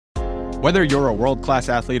Whether you're a world-class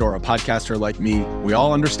athlete or a podcaster like me, we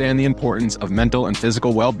all understand the importance of mental and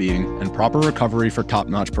physical well-being and proper recovery for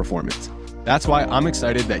top-notch performance. That's why I'm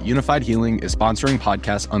excited that Unified Healing is sponsoring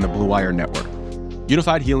podcasts on the Blue Wire Network.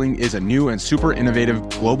 Unified Healing is a new and super innovative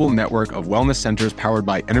global network of wellness centers powered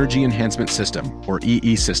by Energy Enhancement System, or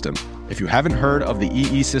EE System. If you haven't heard of the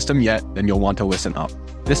EE System yet, then you'll want to listen up.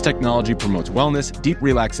 This technology promotes wellness, deep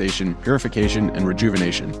relaxation, purification, and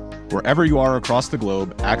rejuvenation. Wherever you are across the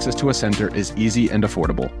globe, access to a center is easy and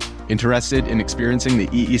affordable. Interested in experiencing the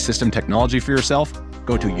EE System technology for yourself?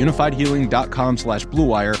 Go to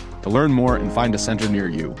unifiedhealing.com/bluewire to learn more and find a center near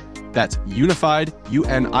you. That's unified,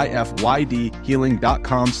 UNIFYD,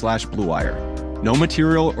 healing.com/bluewire. No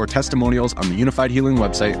material or testimonials on the Unified Healing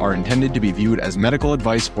website are intended to be viewed as medical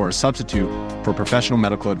advice or a substitute for professional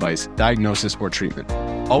medical advice, diagnosis, or treatment.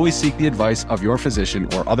 Always seek the advice of your physician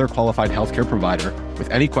or other qualified healthcare provider with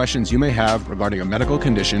any questions you may have regarding a medical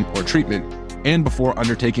condition or treatment and before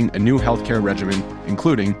undertaking a new healthcare regimen,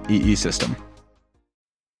 including EE System.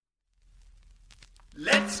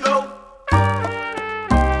 Let's go!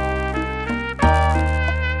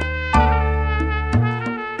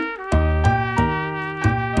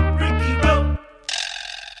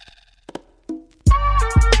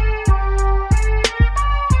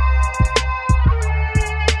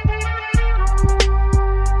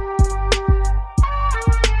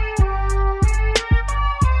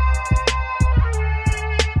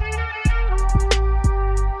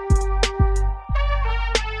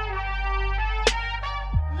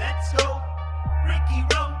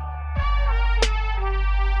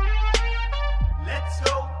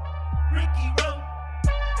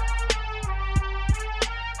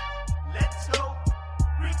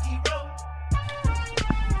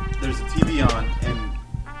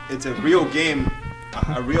 It's a real game,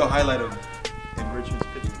 a real highlight of Richmond's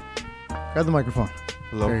pitching. Grab the microphone.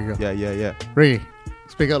 Hello. There you go. Yeah. Ricky,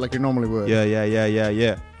 speak out like you normally would. Yeah.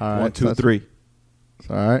 All right, 1, 2, 3.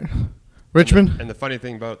 It's all right. Richmond. And the funny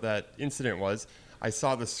thing about that incident was I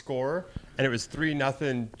saw the score, and it was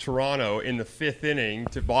 3-0 Toronto in the 5th inning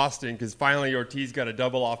to Boston because finally Ortiz got a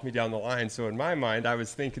double off me down the line. So in my mind, I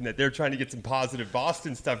was thinking that they're trying to get some positive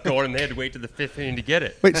Boston stuff going, and they had to wait to the 5th inning to get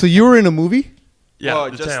it. Wait, so you were in a movie? Yeah,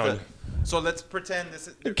 the town. So let's pretend this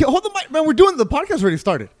is. Okay, hold the mic, man. We're doing the podcast already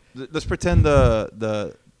started. Let's pretend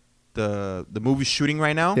the movie's shooting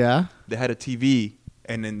right now. Yeah. They had a TV,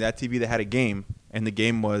 and in that TV they had a game, and the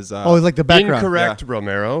game was. It's like the background. Incorrect,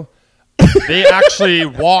 Romero. They actually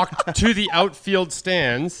walked to the outfield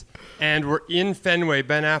stands and were in Fenway,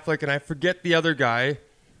 Ben Affleck, and I forget the other guy,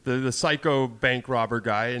 the psycho bank robber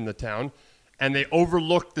guy in the town, and they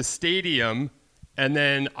overlooked the stadium. And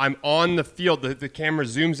then I'm on the field. The camera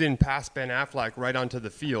zooms in past Ben Affleck right onto the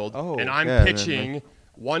field. And I'm pitching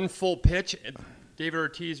one full pitch. David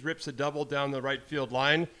Ortiz rips a double down the right field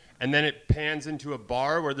line. And then it pans into a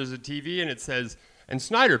bar where there's a TV and it says, and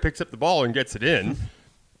Snyder picks up the ball and gets it in.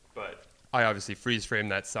 But I obviously freeze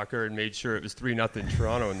framed that sucker and made sure it was 3-0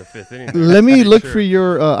 Toronto in the 5th inning. Let me look for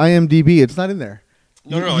your IMDb. It's not in there.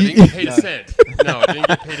 No, I didn't get paid a cent. No, I didn't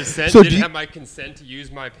get paid a cent. So didn't have my consent to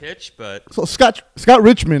use my pitch, but... So Scott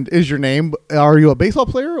Richmond is your name. Are you a baseball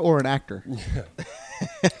player or an actor?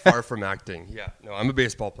 Far from acting. Yeah. No, I'm a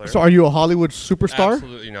baseball player. So are you a Hollywood superstar?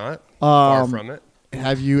 Absolutely not. Far from it.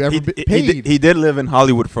 Have you ever been paid? He did live in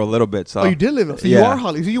Hollywood for a little bit. So. Oh, you did live in. So you are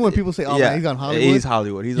Hollywood. So you when people say, "Oh man, he's on Hollywood." He's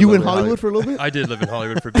Hollywood. You in Hollywood for a little bit? I did live in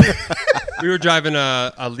Hollywood for a bit. We were driving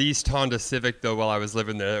a leased Honda Civic though while I was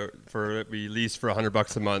living there. We leased for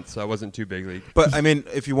 $100 a month, so I wasn't too big league. But I mean,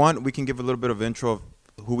 if you want, we can give a little bit of intro of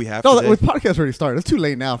who we have. No, today. the podcast already started. It's too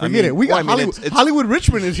late now. Forget it. We got Hollywood. Hollywood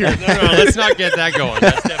Richmond is here. No, let's not get that going.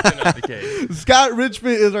 That's definitely not the case. Scott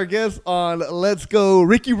Richmond is our guest on Let's Go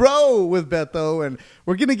Ricky Rowe with Beto, and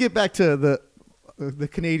we're gonna get back to the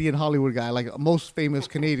Canadian Hollywood guy. Like most famous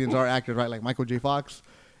Canadians are actors, right? Like Michael J. Fox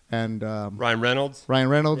and Ryan Reynolds. Yeah,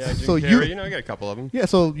 so Carrey, I got a couple of them. Yeah,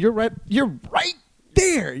 so you're right. You're right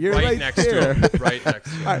there. You're right next there. to him. Right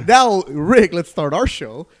next to him. All right, now, Rick, let's start our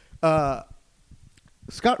show.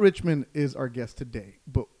 Scott Richmond is our guest today,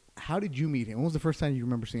 but how did you meet him? When was the first time you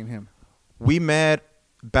remember seeing him? We met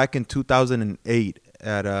back in 2008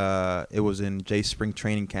 at it was in Jay's spring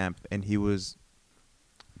training camp, and he was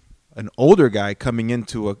an older guy coming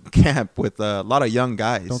into a camp with a lot of young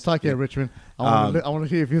guys. Don't talk yet, Richmond. I want to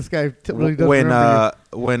see if this guy really does remember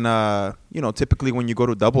you. When typically when you go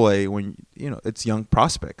to AA, it's young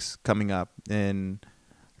prospects coming up, and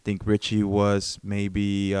I think Richie was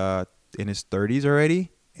maybe in his 30s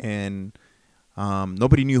already, and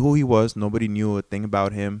nobody knew who he was. Nobody knew a thing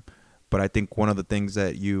about him. But I think one of the things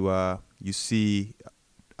that you see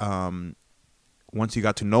once you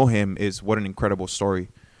got to know him is what an incredible story.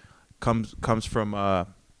 Comes from a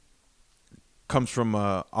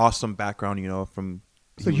awesome background, you know.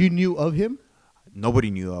 So you knew of him?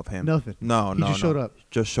 Nobody knew of him. Nothing. No, He no, just no. showed up.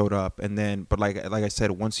 Just showed up, and then, but like I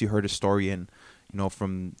said, once you heard his story, and you know,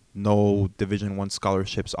 from no Division I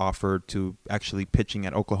scholarships offered to actually pitching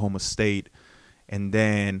at Oklahoma State, and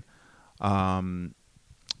then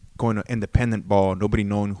going to independent ball, nobody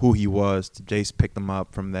knowing who he was. The Jays picked him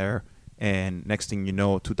up from there, and next thing you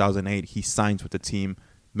know, 2008, he signs with the team,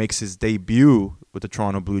 makes his debut with the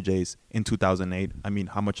Toronto Blue Jays in 2008. I mean,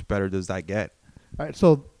 how much better does that get? All right,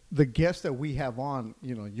 so the guests that we have on,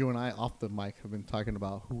 you know, you and I off the mic have been talking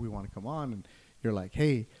about who we want to come on, and you're like,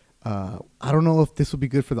 hey, I don't know if this would be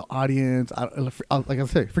good for the audience. Like I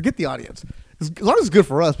said, forget the audience. As long as it's good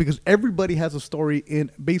for us, because everybody has a story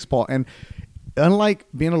in baseball. And unlike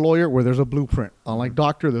being a lawyer where there's a blueprint, unlike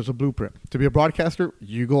doctor, there's a blueprint. To be a broadcaster,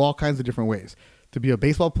 you go all kinds of different ways. To be a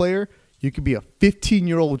baseball player, you could be a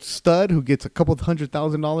 15-year-old stud who gets a couple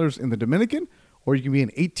 $100,000 in the Dominican, or you can be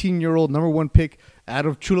an 18-year-old number one pick out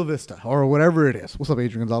of Chula Vista or whatever it is. What's up,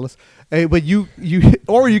 Adrian Gonzalez? Hey, but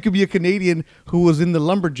or you could be a Canadian who was in the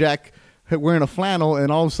lumberjack wearing a flannel, and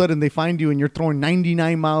all of a sudden they find you and you're throwing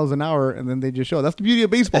 99 miles an hour, and then they just show. That's the beauty of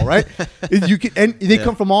baseball, right? And they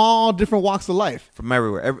come from all different walks of life. From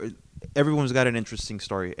everywhere. Everyone's got an interesting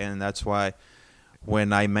story, and that's why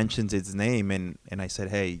when I mentioned his name and I said,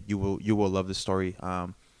 hey, you will love this story.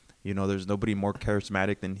 You know, there's nobody more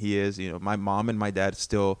charismatic than he is. You know, my mom and my dad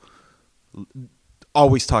still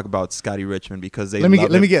always talk about Scotty Richmond because they let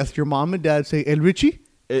me guess. Your mom and dad say El Richie?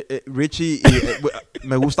 Richie,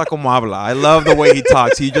 me gusta como habla. I love the way he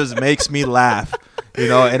talks. He just makes me laugh. You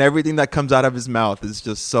know, and everything that comes out of his mouth is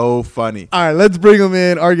just so funny. All right, let's bring him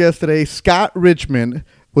in. Our guest today, Scott Richmond,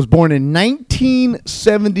 was born in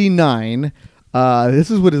 1979.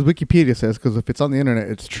 This is what his Wikipedia says, because if it's on the internet,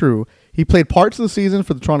 it's true. He played parts of the season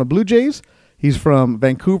for the Toronto Blue Jays. He's from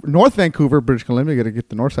North Vancouver, British Columbia. Got to get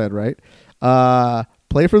the north side right.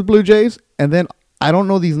 Played for the Blue Jays, and then I don't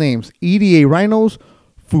know these names: EDA Rhinos,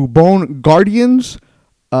 Fubon Guardians,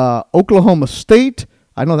 Oklahoma State.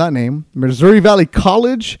 I know that name. Missouri Valley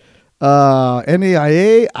College,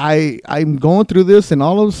 NAIA. I'm going through this, and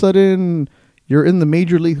all of a sudden, you're in the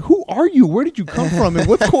major league. Who are you? Where did you come from? And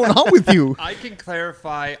what's going on with you? I can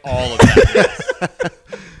clarify all of that.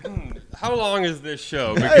 How long is this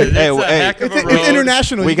show? Because it's a heck of a road. It's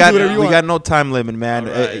international. We got no time limit, man.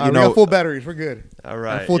 Right. We got full batteries. We're good. All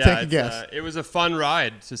right. Full tank of gas. It was a fun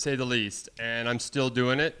ride, to say the least, and I'm still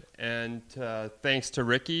doing it. And thanks to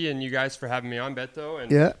Ricky and you guys for having me on, Beto.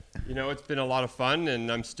 And, you know, it's been a lot of fun,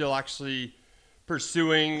 and I'm still actually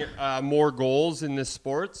pursuing more goals in this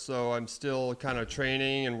sport. So I'm still kind of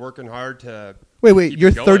training and working hard to Wait. keep You're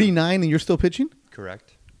it going. 39 and you're still pitching?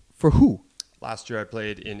 Correct. For who? Last year I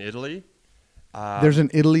played in Italy. There's an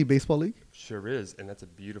Italy baseball league? Sure is, and that's a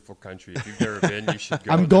beautiful country. If you've never been, you should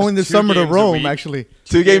go. I'm going this There's 2 summer to games a Rome, week. actually.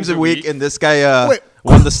 2 games a week, and this guy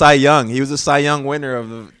won the Cy Young. He was the Cy Young winner of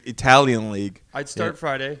the Italian league. I'd start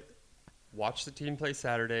Friday, watch the team play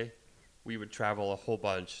Saturday. We would travel a whole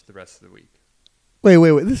bunch the rest of the week. Wait.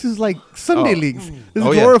 This is like Sunday leagues. This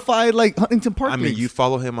is yeah. glorified like Huntington Park I mean, leagues. you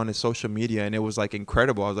follow him on his social media, and it was like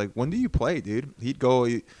incredible. I was like, when do you play, dude? He'd go.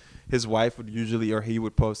 His wife would usually, or he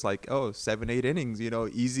would post like, 7-8 innings, you know,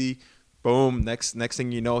 easy, boom. Next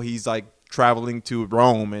thing you know, he's like traveling to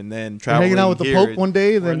Rome, and then traveling hanging out with the Pope one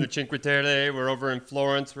day. We're in Then the Cinque Terre. We're over in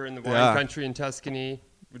Florence. We're in the wine Yeah. country in Tuscany.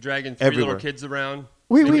 We're dragging 3 Everywhere. little kids around.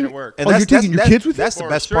 Wait. making it work. And Oh, you're taking your kids with you? That's the For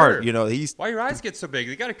best sure. part. You know, he's Why your eyes get so big?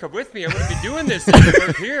 They got to come with me. I wouldn't be doing this if you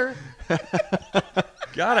weren't here.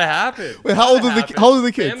 Gotta happen. Wait, how old are the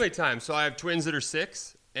kids? Family time. So I have twins that are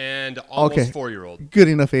 6 and almost 4-year-old. good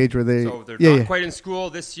enough age where they. So they're not quite in school.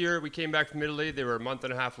 This year we came back from Italy. They were a month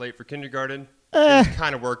and a half late for kindergarten. They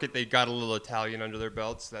kind of work it. They got a little Italian under their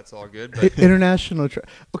belts. That's all good. But International.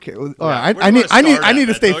 Okay. Well, all right. where do you wanna I need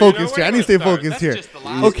to start stay at, Beto? focused You know, here. I where need to do stay you wanna focused start? here. That's just the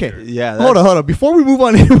last Okay. year. yeah. Hold on. Before we move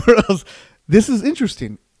on anywhere else, this is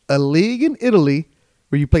interesting. A league in Italy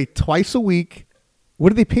where you play twice a week.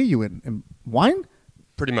 What do they pay you in wine?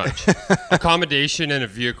 pretty much. Accommodation and a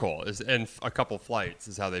vehicle and a couple flights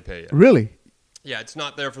is how they pay you. Really? Yeah, it's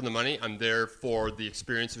not there for the money. I'm there for the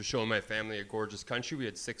experience of showing my family a gorgeous country. We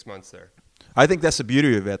had 6 months there. I think that's the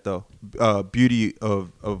beauty of it, though. Beauty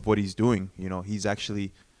of what he's doing. You know, he's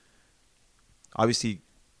actually obviously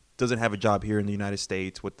doesn't have a job here in the United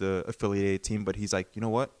States with the affiliated team, but he's like, you know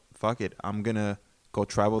what? Fuck it. I'm going to go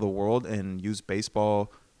travel the world and use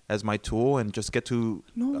baseball as my tool and just get to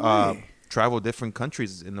travel different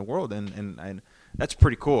countries in the world. And that's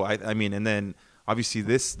pretty cool. I mean, and then obviously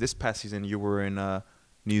this past season you were in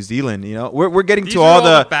New Zealand. You know, we're getting These to are all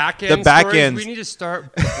the back end back stories. ends. We need to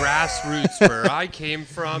start grassroots where I came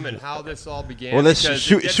from and how this all began. Well, let's because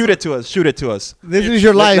shoot it to us. Shoot it to us. This is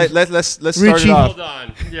your life. Let's start Richie. it off. Hold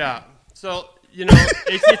on. Yeah. So,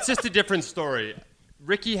 it's just a different story.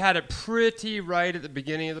 Ricky had it pretty right at the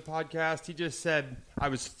beginning of the podcast. He just said, I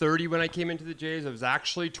was 30 when I came into the Jays. I was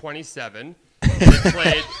actually 27. I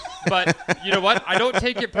played. But you know what? I don't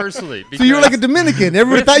take it personally. So you were like a Dominican.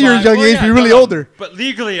 Everyone with thought you were my- young well, age, yeah, but you're really no, older. But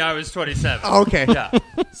legally, I was 27. Oh, okay. Yeah.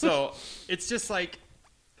 So it's just like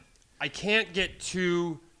I can't get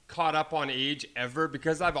too caught up on age ever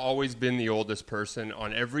because I've always been the oldest person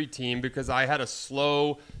on every team because I had a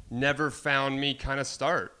slow, never found me kind of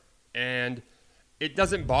start. And it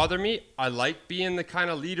doesn't bother me. I like being the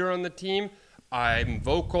kind of leader on the team. I'm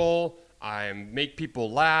vocal. I make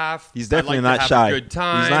people laugh. He's definitely I like not to have shy. A good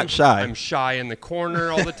time. He's not shy. I'm shy in the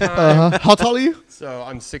corner all the time. How tall are you? So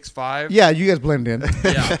I'm 6'5". Yeah, you guys blend in.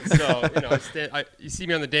 Yeah. So you see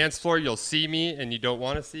me on the dance floor, you'll see me, and you don't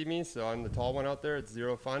want to see me. So I'm the tall one out there. It's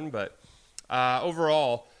zero fun. But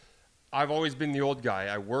overall, I've always been the old guy.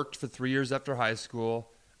 I worked for 3 years after high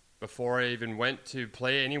school before I even went to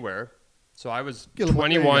play anywhere. So I was Get a little-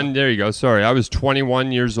 21. There you go. Sorry, I was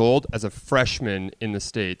 21 years old as a freshman in the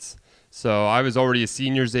States. So I was already a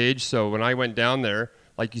senior's age. So when I went down there,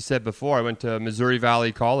 like you said before, I went to Missouri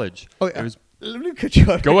Valley College. Oh, It was let me cut you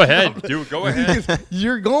off. go ahead, dude. Go ahead. Because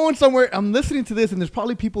you're going somewhere. I'm listening to this, and there's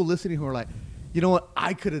probably people listening who are like, you know what?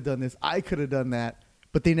 I could have done this. I could have done that,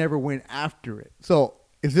 but they never went after it. So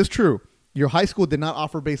is this true? Your high school did not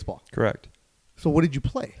offer baseball. Correct. So what did you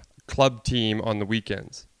play? Club team on the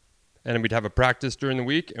weekends. And we'd have a practice during the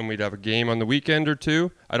week, and we'd have a game on the weekend or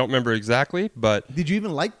two. I don't remember exactly, but Did you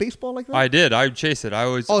even like baseball like that? I did. I would chase it. I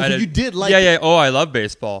always. Oh, I so you did like Yeah, it. yeah. Oh, I love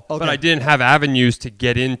baseball, Okay. but I didn't have avenues to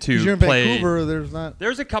get into 'Cause you're in play. Vancouver. There's not.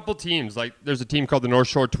 There's a couple teams. Like there's a team called the North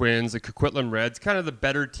Shore Twins, the Coquitlam Reds, kind of the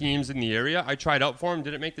better teams in the area. I tried out for them,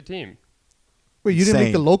 didn't make the team. Wait, you didn't make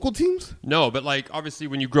Insane. the local teams? No, but like obviously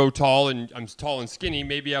when you grow tall and I'm tall and skinny,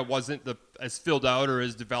 maybe I wasn't as filled out or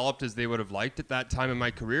as developed as they would have liked at that time in my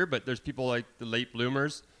career. But there's people like the late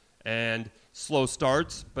bloomers and slow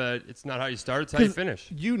starts, but it's not how you start; it's how you 'Cause finish.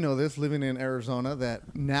 You know this, living in Arizona,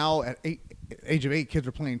 that now at age of 8, kids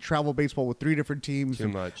are playing travel baseball with 3 different teams. Too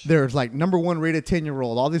and much. There's like number 1 rated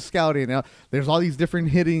 10-year-old, all this scouting. There's all these different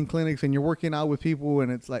hitting clinics, and you're working out with people,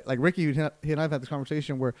 and it's like Ricky, he and I've had this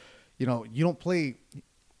conversation where, you don't play.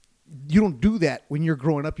 You don't do that when you're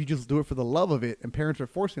growing up. You just do it for the love of it, and parents are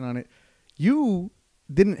forcing on it. You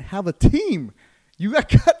didn't have a team. You got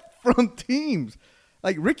cut from teams.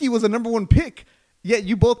 Like Ricky was a number 1 pick, yet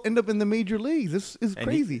you both end up in the major leagues. This is And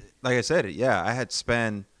crazy. like I said, yeah, I had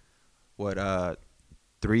spent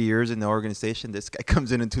 3 years in the organization. This guy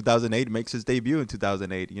comes in 2008, makes his debut in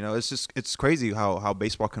 2008. You know, it's crazy how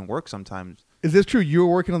baseball can work sometimes. Is this true? You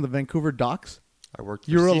were working on the Vancouver docks? I worked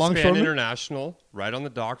for You're a C-SPAN longshoreman? International, right on the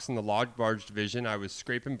docks in the log barge division. I was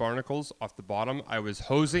scraping barnacles off the bottom. I was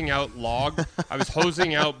hosing out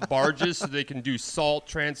barges so they can do salt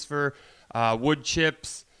transfer, wood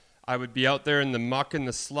chips. I would be out there in the muck and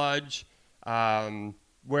the sludge,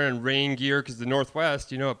 wearing rain gear because the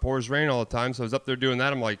Northwest, it pours rain all the time. So I was up there doing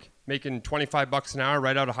that. I'm like making $25 an hour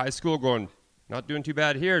right out of high school, going, not doing too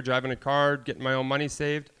bad here, driving a car, getting my own money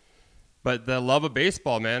saved. But the love of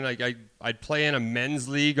baseball, man, like I'd play in a men's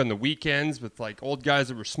league on the weekends with like old guys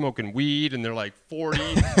that were smoking weed and they're like 40.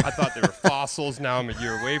 I thought they were fossils. Now I'm a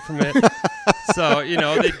year away from it. So,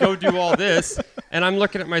 they'd go do all this. And I'm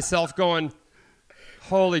looking at myself going,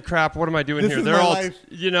 holy crap, what am I doing This here? is They're my all,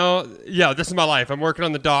 life. yeah, this is my life. I'm working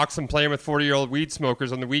on the docks. I'm playing with 40-year-old weed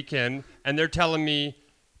smokers on the weekend. And they're telling me,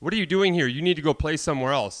 what are you doing here? You need to go play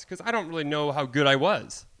somewhere else. Because I don't really know how good I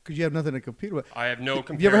was. Because you have nothing to compete with. I have no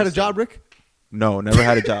comparison. Have you ever had a job, Rick? No, never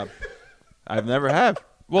had a job. I've never have.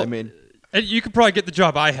 Well, I mean, and you could probably get the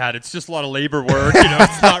job I had. It's just a lot of labor work.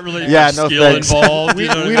 It's not really Yeah, much no skill thanks. involved. We, you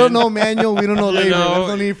know what I we don't mean? know manual. We don't know You labor. know, There's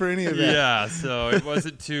no need for any of that. Yeah, so it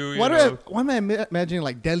wasn't too. Why am I imagining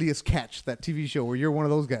like Deadliest Catch, that TV show where you're one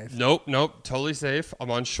of those guys? Nope, totally safe. I'm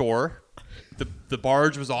on shore. The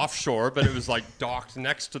barge was offshore, but it was like docked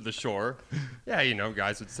next to the shore. Yeah,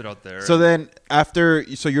 guys would sit out there. so then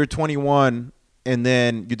so you're 21, and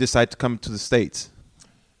then you decide to come to the States.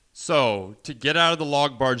 So, to get out of the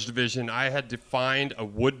log barge division, I had to find a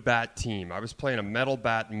wood bat team. I was playing a metal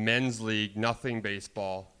bat men's league, nothing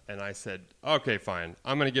baseball. And I said, okay, fine.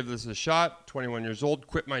 I'm going to give this a shot. 21 years old,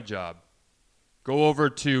 quit my job. Go over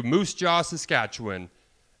to Moose Jaw, Saskatchewan,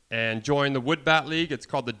 and join the wood bat league. It's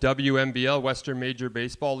called the WMBL, Western Major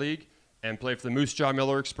Baseball League, and play for the Moose Jaw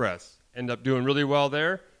Miller Express. End up doing really well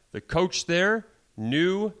there. The coach there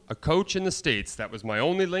knew a coach in the States. That was my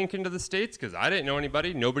only link into the States because I didn't know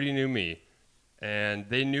anybody. Nobody knew me. And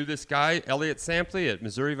they knew this guy, Elliot Sampley, at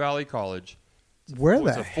Missouri Valley College. Where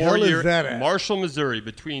It's the a hell is 4-year that at? Marshall, Missouri,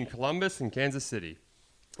 between Columbus and Kansas City.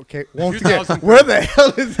 Okay, once again, 2003. where the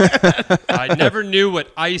hell is that? I never knew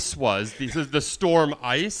what ice was. This is the storm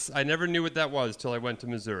ice. I never knew what that was till I went to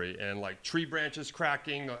Missouri. And like tree branches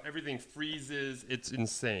cracking, everything freezes. It's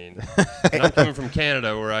insane. And I'm coming from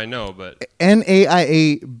Canada where I know, but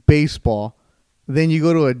NAIA baseball. Then you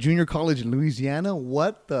go to a junior college in Louisiana.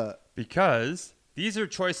 What the? because these are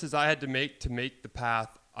choices I had to make the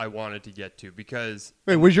path I wanted to get to. Because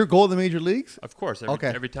Wait, was your goal the major leagues? of course, Okay.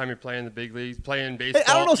 every time you're playing the big leagues, playing baseball,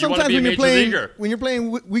 Hey, I don't know. you want to Sometimes be a when you're major playing, leaguer. when you're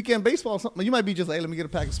playing weekend baseball, or something, you might be just like, hey, let me get a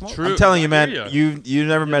pack of smoke. True. I'm telling you, I man, hear ya. you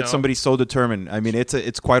never met know? somebody so determined. I mean,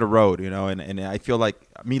 it's quite a road, you know, and I feel like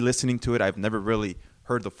me listening to it, I've never really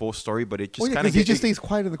heard the full story, but it just Well, yeah, kind 'cause of he just stays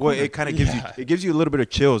quiet in the Well, corner. it kind of gives you a little bit of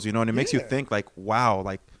chills, you know, and it makes you think like, wow,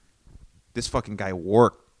 like this fucking guy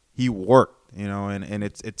worked. He worked, you know, and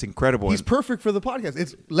it's incredible. He's And perfect for the podcast.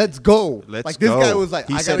 It's let's go. let's like go. this guy was like,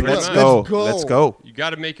 he I said, gotta let's go. go. Let's go. You got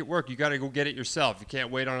to make it work. You got to go get it yourself. You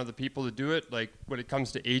can't wait on other people to do it. Like when it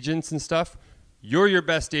comes to agents and stuff, you're your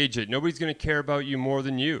best agent. Nobody's going to care about you more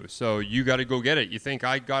than you. So you got to go get it. You think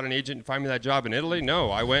I got an agent and find me that job in Italy?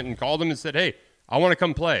 No, I went and called him and said, hey, I want to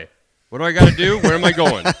come play. What do I got to do? Where am I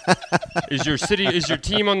going? Is your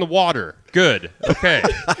team on the water? Good. Okay.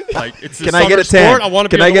 Like it's a Can I get a summer tan? sport. I want to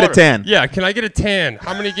Can be on I the get a water. tan? Yeah. Can I get a tan?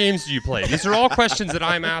 How many games do you play? These are all questions that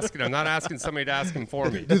I'm asking. I'm not asking somebody to ask them for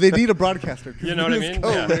me. Do they need a broadcaster? You know what I Let's mean?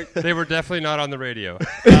 go, Yeah. Rick. They were definitely not on the radio.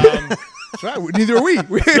 That's right. Neither are we.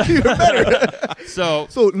 We're even better. So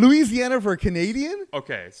So Louisiana for a Canadian?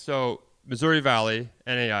 okay, so Missouri Valley,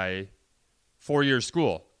 NAIA, 4-year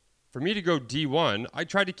school. For me to go D1, I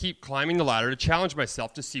tried to keep climbing the ladder to challenge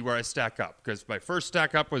myself to see where I stack up. Because my first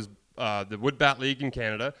stack up was the Woodbat League in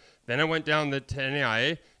Canada. Then I went down to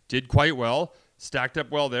NAIA, did quite well, stacked up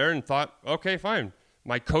well there, and thought, okay, fine.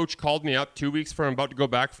 My coach called me up 2 weeks before I'm about to go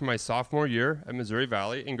back for my sophomore year at Missouri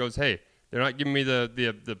Valley and goes, hey, they're not giving me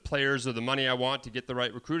the players or the money I want to get the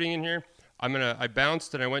right recruiting in here. I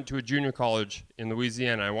bounced and I went to a junior college in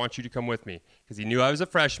Louisiana. I want you to come with me. Because he knew I was a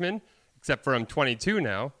freshman, except for I'm 22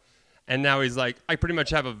 now. And now he's like, I pretty much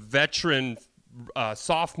have a veteran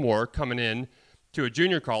sophomore coming in to a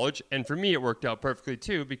junior college. And for me, it worked out perfectly,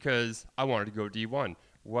 too, because I wanted to go D1.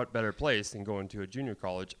 What better place than going to a junior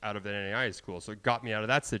college out of an NAIA school? So it got me out of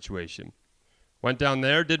that situation. Went down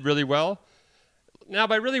there, did really well. Now,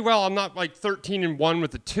 by really well, I'm not like 13-1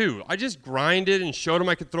 with the 2. I just grinded and showed him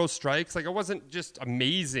I could throw strikes. Like, I wasn't just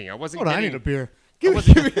amazing. I wasn't Hold on, I getting... need a beer. I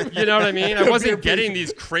wasn't, you know what I mean? I wasn't getting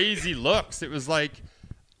these crazy looks. It was like...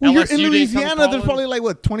 Well, you're LSU in didn't come Louisiana. There's calling. probably like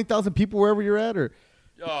what 20,000 people wherever you're at, or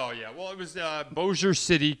Oh yeah, well it was Bossier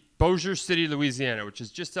City, Louisiana, which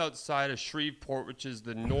is just outside of Shreveport, which is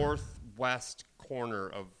the northwest corner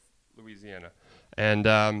of Louisiana. And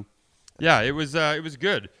yeah, it was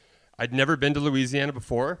good. I'd never been to Louisiana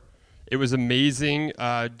before. It was amazing,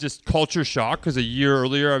 just culture shock because a year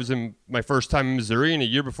earlier I was in my first time in Missouri, and a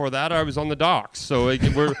year before that I was on the docks. So like,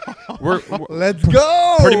 we're let's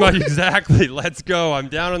go. pretty much exactly. Let's go. I'm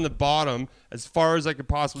down on the bottom as far as I could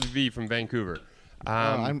possibly be from Vancouver.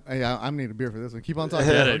 I'm need a beer for this one. Keep on talking.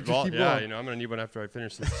 Get Just it? Well, keep yeah, going. you know, I'm gonna need one after I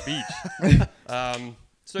finish this speech.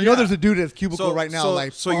 So You know, yeah. there's a dude at his cubicle right now.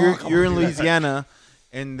 So you're in Louisiana,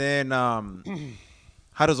 and then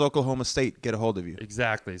how does Oklahoma State get a hold of you?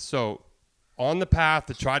 Exactly. So, on the path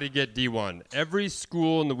to try to get D1, every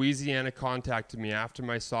school in Louisiana contacted me after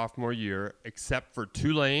my sophomore year, except for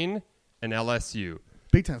Tulane and LSU.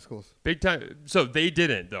 big time schools. Big time. So they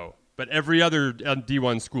didn't though, but every other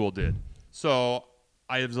D1 school did. So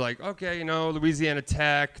I was like, okay, you know, Louisiana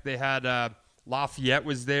Tech. They had Lafayette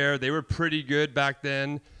was there. They were pretty good back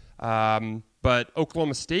then. But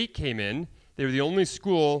Oklahoma State came in. They were the only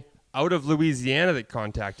school out of Louisiana that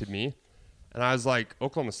contacted me. And I was like,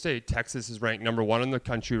 Oklahoma State, Texas is ranked number 1 in the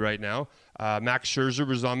country right now. Max Scherzer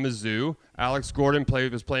was on Mizzou. Alex Gordon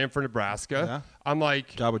was playing for Nebraska. Yeah. I'm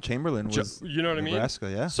like, Jabba Chamberlain was you know what I mean? Nebraska,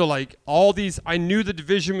 yeah. So like all these, I knew the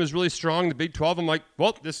division was really strong, the Big 12. I'm like,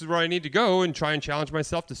 well, this is where I need to go and try and challenge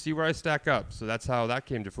myself to see where I stack up. So that's how that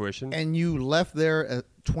came to fruition. And you left there at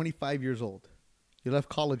 25 years old. You left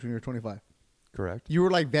college when you were 25. Correct. You were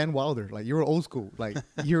like Van Wilder. Like you were old school. Like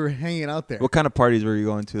you were hanging out there. What kind of parties were you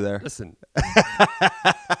going to there? Listen,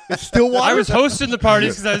 Stillwater. I was hosting the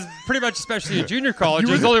parties because I was pretty much, especially in junior college,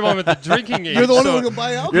 I was the only one with the drinking age. You're the only so one who can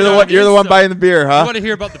buy alcohol. You're the know one. what I You're the mean? one So- buying the beer, You huh? want to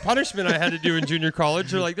hear about the punishment I had to do in junior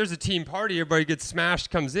college? They're like, there's a team party. Everybody gets smashed,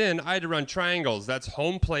 comes in. I had to run triangles. That's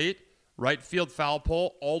home plate, right field foul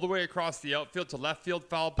pole, all the way across the outfield to left field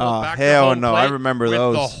foul pole. Oh, back to hell home no. plate, I remember with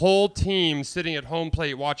those. the whole team sitting at home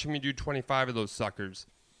plate watching me do 25 of those suckers.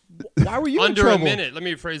 Why were you Under in a trouble? minute. Let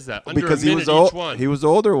me rephrase that. Under Because a he minute was each one. he was the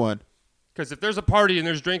older one. Because if there's a party and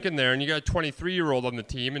there's drinking there and you got a 23-year-old on the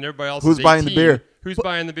team and everybody else Who's is 18, buying the beer? Who's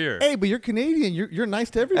buying the beer? Hey, but you're Canadian. You're nice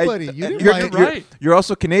to everybody. Hey, you didn't you're, buy you're it. right. you're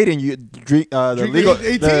also Canadian. You drink the Drink legal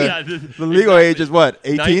 18. Yeah, the legal age is what?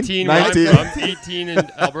 18? 19 where I'm from, 18 in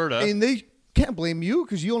Alberta. And they can't blame you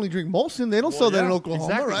because you only drink Molson. They don't sell that in Oklahoma,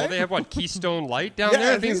 exactly. right? Well, they have what, Keystone Light down Yeah,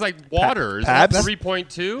 there? I Things think- like water. Is Pabst? that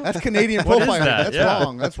 3.2? That's Canadian What is profiling. that? That's Yeah.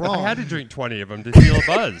 wrong. That's wrong. I had to drink 20 of them to feel a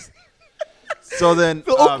buzz. So then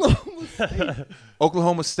The Oklahoma State.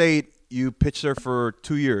 Oklahoma State, you pitched there for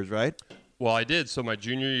 2 years, right? Well, I did. So my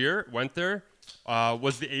junior year, went there,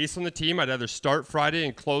 was the ace on the team. I'd either start Friday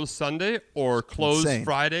and close Sunday or close Insane.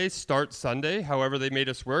 Friday, start Sunday, however they made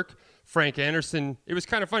us work. Frank Anderson, it was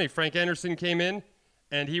kind of funny. Frank Anderson came in,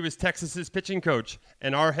 and he was Texas's pitching coach.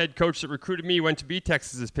 And our head coach that recruited me went to be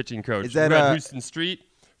Texas's pitching coach. Is that, We were at Houston Street.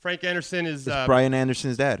 Frank Anderson is Brian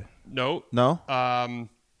Anderson's dad. no.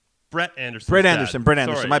 Brett Anderson. Brett Anderson. Brett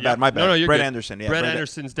Anderson. My bad. No, you're Brett good. Anderson. Yeah, Brett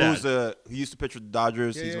Anderson's dad. He used to pitch with the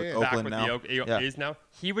Dodgers. He's with Back Oakland with now. the A's now.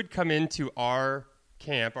 He would come into our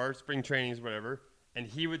camp, our spring trainings, whatever, and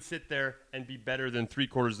he would sit there and be better than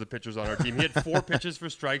 3/4 of the pitchers on our team. He had 4 pitches for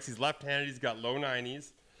strikes. He's left-handed. He's got low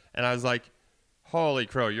 90s. And I was like, holy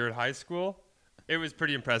crow, you're at high school? It was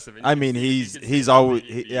pretty impressive. And I you mean, could see- you he's could he's see always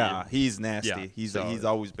the- he's nasty. Yeah, He's so- he's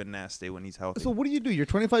always been nasty when he's healthy. So what do? You're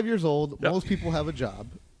 25 years old. Yep. Most people have a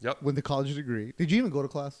job Yep. with the college degree. Did you even go to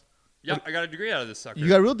class? Yeah, I got a degree out of this sucker. You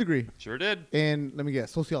got a real degree. Sure did. And let me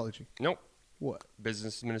guess, sociology. Nope. What?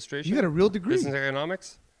 Business administration. You got a real degree. Business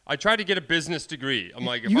economics. I tried to get a business degree. I'm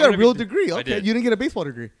like, if You I'm got a gonna real be- degree. I Okay, did. you didn't get a baseball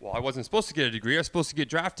degree. Well, I wasn't supposed to get a degree. I was supposed to get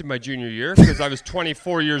drafted my junior year because I was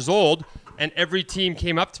 24 years old, and every team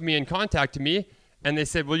came up to me and contacted me, and they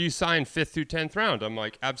said, will you sign 5th through 10th round? I'm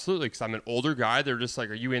like, absolutely, because I'm an older guy. They're just like,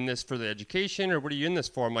 are you in this for the education, or what are you in this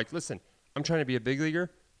for? I'm like, listen, I'm trying to be a big leaguer.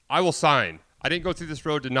 I will sign. I didn't go through this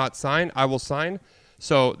road to not sign. I will sign.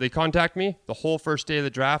 So they contact me. The whole first day of the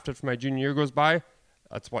draft after my junior year goes by.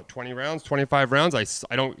 That's what, 20 rounds, 25 rounds.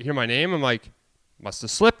 I don't hear my name. I'm like, must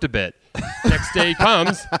have slipped a bit. Next day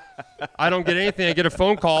comes. I don't get anything. I get a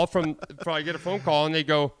phone call and they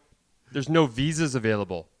go, there's no visas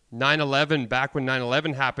available. 9/11, back when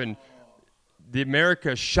 9/11 happened, the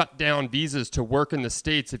America shut down visas to work in the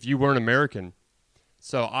States if you weren't American.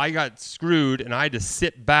 So I got screwed and I had to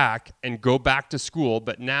sit back and go back to school.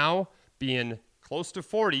 But now, being close to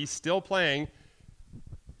 40, still playing,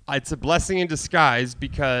 it's a blessing in disguise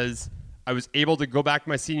because I was able to go back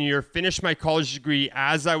my senior year, finish my college degree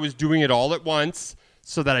as I was doing it all at once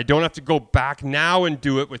so that I don't have to go back now and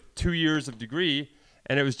do it with 2 years of degree.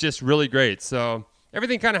 And it was just really great. So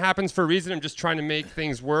everything kind of happens for a reason. I'm just trying to make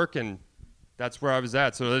things work, and that's where I was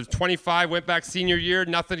at. So I was 25, went back senior year,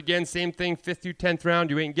 nothing again, same thing, 5th through 10th round.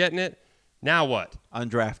 You ain't getting it. Now what?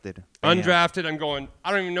 Undrafted. Undrafted, I'm going, I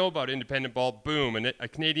don't even know about independent ball. Boom. And a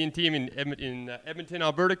Canadian team in Edmonton,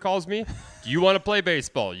 Alberta calls me. Do you want to play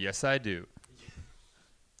baseball? Yes, I do.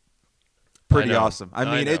 Pretty I know. awesome. I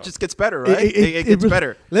mean, know. it just gets better, right? It gets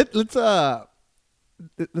better. Let's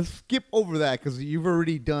skip over that because you've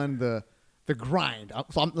already done the grind.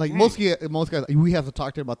 So I'm like most guys, we have to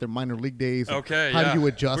talk to them about their minor league days. and Okay, how yeah. do you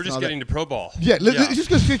adjust? We're and just all getting that. to pro ball. Yeah, let's just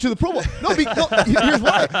go straight to the Pro Bowl. No, here's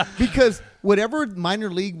why. Because whatever minor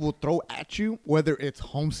league will throw at you, whether it's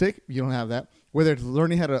homesick, you don't have that. Whether it's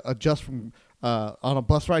learning how to adjust from on a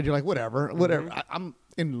bus ride, you're like, whatever. I'm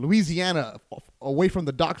in Louisiana, away from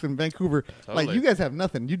the docks in Vancouver. Totally. Like, you guys have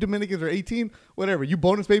nothing. You Dominicans are 18, whatever. You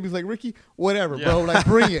bonus babies like Ricky, whatever, Yeah. bro. Like,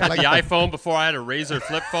 bring it. Like the iPhone before I had a Razor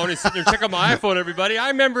flip phone. He's sitting there, check out my iPhone, everybody. I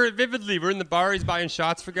remember it vividly. We're in the bar. He's buying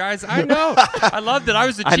shots for guys. I know. I loved it. I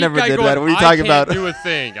was the I cheap never guy did going, that. What are you I talking can't about? do a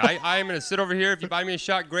thing. I'm going to sit over here. If you buy me a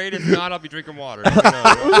shot, great. If not, I'll be drinking water. You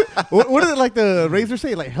know. what did like the Razor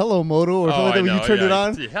say? Like, hello, Moto, or something like I that when know, you turn yeah. it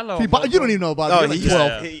on? See, hello, See, Moto. you don't even know about No, it. he You're used,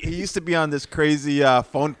 like, 12. he used to be on this crazy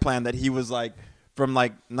phone plan that he was like from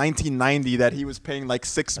like 1990 that he was paying like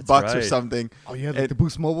 $6 or right. something. Oh, yeah, like the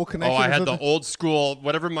Boost Mobile connection. Oh, I or had the something? old school,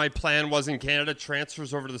 whatever my plan was in Canada,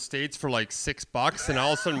 transfers over to the States for like $6, and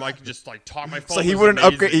all of a sudden I could just like talk my phone. So he was wouldn't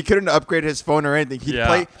amazing. upgrade. He couldn't upgrade his phone or anything. He'd Yeah.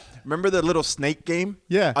 play. Remember the little snake game?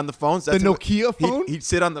 Yeah. On the phones. The Nokia phone? He'd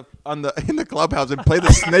sit on the in the clubhouse and play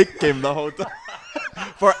the snake game the whole time.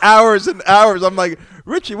 for hours and hours. I'm like,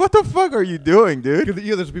 Richie, what the fuck are you doing, dude?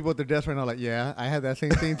 Because there's people at their desk right now like, yeah, I had that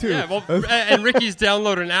same thing too. Yeah, well, and Ricky's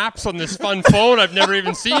downloading apps on this fun phone I've never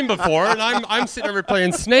even seen before, and I'm sitting over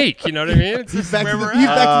playing Snake. You know what I mean? It's He's just back, where to the, we're he's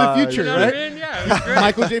at. back to the future, You know what right? I mean? Yeah, it was great.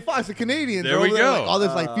 Michael J. Fox, a Canadian. There so we like, go. all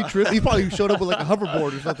this like futuristic. He probably showed up with like a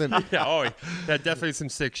hoverboard or something. Yeah, definitely some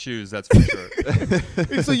sick shoes, that's for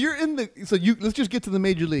sure. So you're in the. So you let's just get to the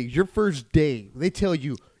major leagues. Your first day, they tell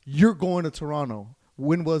you you're going to Toronto.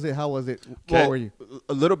 When was it? How was it? Where were you?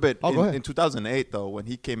 A little bit Oh, go ahead. in 2008 though, when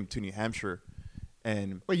he came to New Hampshire,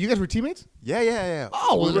 and Wait, you guys were teammates? yeah.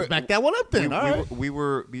 Oh, well, We let's back that one up then. All right. we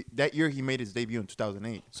were that year. He made his debut in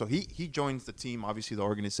 2008. So he joins the team. Obviously, the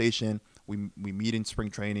organization. We meet in spring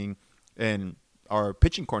training, and our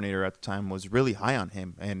pitching coordinator at the time was really high on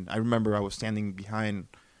him. And I remember I was standing behind,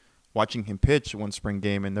 watching him pitch one spring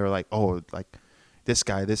game, and they're like, "Oh, like this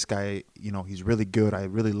guy, you know, he's really good. I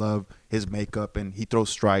really love his makeup, and he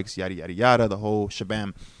throws strikes, yada yada yada, the whole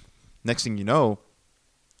shabam." Next thing you know,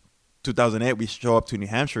 2008, we show up to New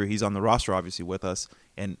Hampshire. He's on the roster, obviously, with us.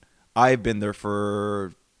 And I've been there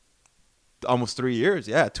for almost 3 years.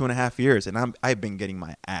 Yeah, 2.5 years. And I've been getting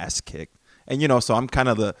my ass kicked. And, you know, so I'm kind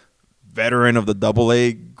of the veteran of the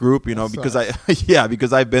AA group, you know, because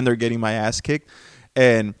because I've been there getting my ass kicked.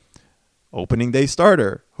 And opening day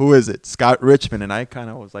starter, who is it? Scott Richmond. And I kind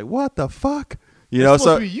of was like, what the fuck? You know, It's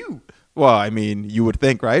supposed so to be you. well, I mean, you would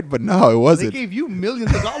think, right? But no, it They wasn't. gave you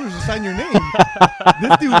millions of dollars to sign your name.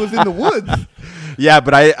 This dude was in the woods. Yeah,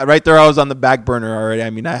 but I was on the back burner already. I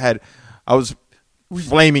mean, I was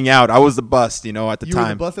flaming out. I was the bust, you know, at the You were the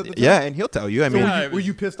time. bust at the time? Yeah, and he'll tell you. I So mean, were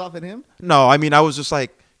you pissed off at him? no, I mean, I was just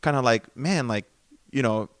like, kind of like, man, like, you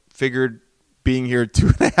know, figured being here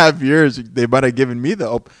 2.5 years, they might have given me the,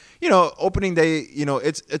 opening day. You know,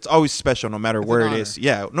 it's always special, no matter where an it is.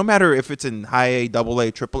 Yeah, no matter if it's in high A, double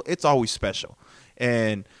A, triple, it's always special.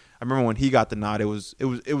 And I remember when he got the nod, it was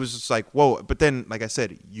just like, whoa. But then, like I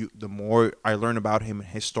said, the more I learn about him and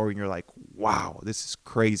his story, and you're like, wow, this is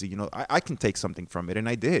crazy. You know, I can take something from it, and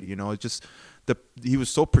I did. You know, it's just he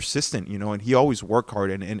was so persistent, you know, and he always worked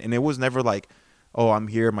hard, and it was never like, oh, I'm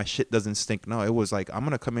here, my shit doesn't stink. No, it was like, I'm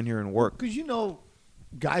gonna come in here and work. Because you know,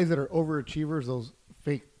 guys that are overachievers, those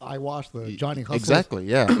fake eyewash, the Johnny Hustlers. Exactly,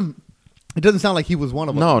 yeah. It doesn't sound like he was one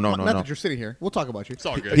of them. No. Not that you're sitting here. We'll talk about you. It's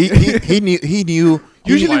all good. he knew.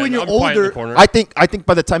 Usually I'm when you're quiet in the older, corner. I think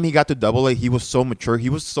by the time he got to double A, he was so mature. He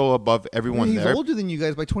was so above everyone he's there. older than you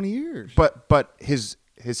guys by 20 years. But his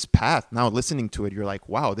path, now listening to it, you're like,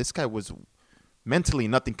 wow, this guy was mentally,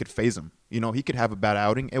 nothing could phase him. You know, he could have a bad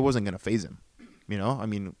outing, it wasn't gonna phase him. You know, I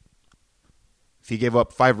mean, if he gave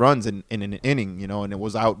up 5 runs in an inning, you know, and it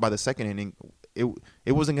was out by the second inning,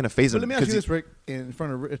 it wasn't gonna phase him. But let me ask you this, Rick, in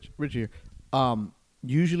front of Rich here.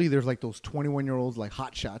 Usually there's like those 21-year-olds, like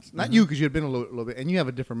hot shots. Not you, because you had been a little bit, and you have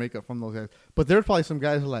a different makeup from those guys. But there's probably some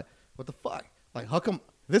guys who are like, what the fuck? Like, how come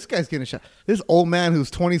this guy's getting a shot? This old man who's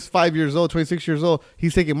 25 years old, 26 years old,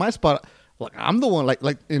 he's taking my spot. Like, I'm the one, like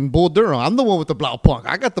in Bull Durham, I'm the one with the Blaupunk.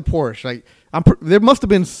 I got the Porsche. Like, there must have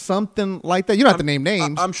been something like that. You don't have to name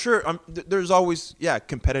names. I'm sure. There's always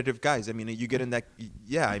competitive guys. I mean, you get in that.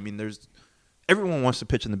 Yeah, I mean, everyone wants to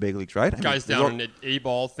pitch in the big leagues, right? I mean, Guys there's down in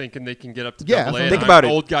A-ball thinking they can get up to Yeah, double A. think and about I'm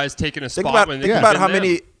it. Old guys taking a Think spot about when they think could about have how been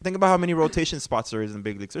many them. think about how many rotation spots there is in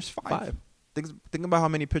big leagues. There's 5. Think about how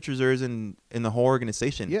many pitchers there is in the whole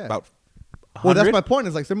organization. Yeah. About Well, that's 100? my point.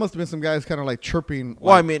 Is like there must have been some guys kind of like chirping.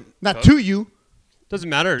 Well, like, I mean, not to you. Doesn't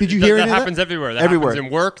matter. Did you That- hear that any of that? happens everywhere. That Everywhere. happens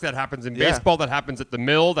in work. That happens in Yeah. baseball. That happens at the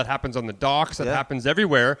mill. That happens on the docks. That Yeah. happens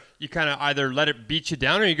everywhere. You kind of either let it beat you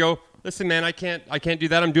down, or you go, "Listen, man, I can't do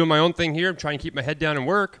that. I'm doing my own thing here. I'm trying to keep my head down and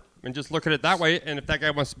work, and just look at it that way." And if that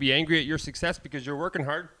guy wants to be angry at your success because you're working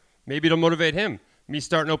hard, maybe it'll motivate him. Me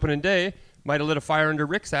starting opening day might have lit a fire under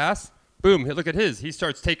Rick's ass. Boom! Look at his. He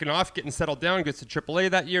starts taking off, getting settled down, gets to AAA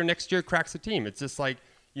that year. Next year, cracks the team. It's just like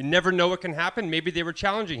you never know what can happen. Maybe they were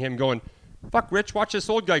challenging him, going, "Fuck, Rich, watch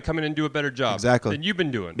this old guy come in and do a better job Exactly. than you've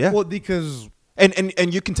been doing." Yeah. Well, because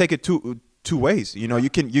and you can take it two ways. You know,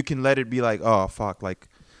 you can let it be like, oh fuck, like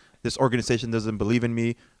this organization doesn't believe in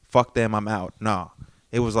me. Fuck them, I'm out. No,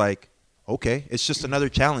 it was like, okay, it's just another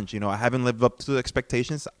challenge. You know, I haven't lived up to the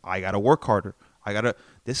expectations. I gotta work harder. I gotta.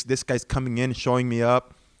 This guy's coming in, showing me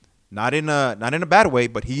up, not in a bad way,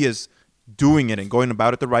 but he is doing it and going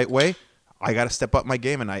about it the right way. I gotta step up my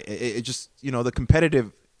game, and it just, you know, the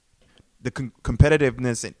competitiveness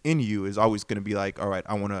in you is always going to be like, all right,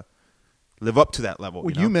 I want to live up to that level.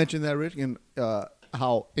 Well, you you know? mentioned that, Rich, in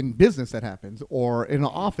how in business that happens, or in an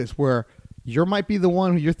office where you might be the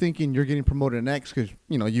one who you're thinking you're getting promoted next because,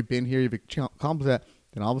 you know, you've been here, you've accomplished that,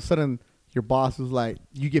 and all of a sudden your boss is like,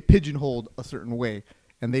 you get pigeonholed a certain way,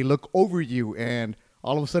 and they look over you, and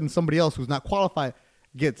all of a sudden somebody else who's not qualified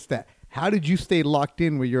gets that. How did you stay locked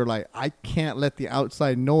in where you're like, I can't let the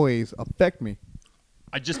outside noise affect me?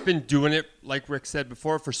 I just been doing it, like Rick said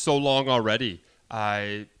before, for so long already.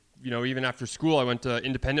 Even after school, I went to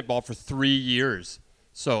independent ball for 3 years.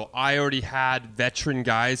 So I already had veteran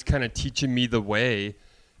guys kind of teaching me the way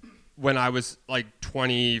when I was like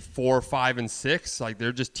 24, 5, and 6. Like,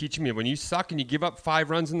 they're just teaching me, when you suck and you give up 5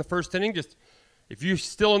 runs in the first inning, just if you're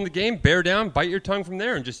still in the game, bear down, bite your tongue from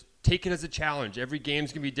there, and just take it as a challenge. Every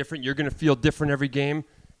game's going to be different. You're going to feel different every game,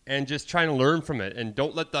 and just trying to learn from it. And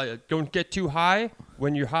don't get too high.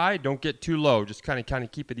 When you're high, don't get too low. Just kind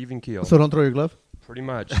of keep it even keel. So don't throw your glove? Pretty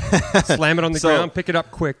much. Slam it on the ground. Pick it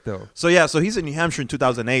up quick, though. So he's in New Hampshire in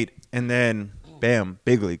 2008, and then bam,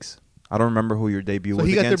 big leagues. I don't remember who your debut was So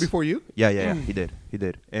he got there against. before you? Yeah, he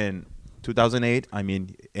did. And 2008,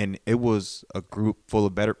 and it was a group full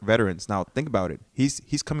of veterans. Now think about it.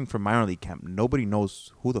 He's coming from minor league camp. Nobody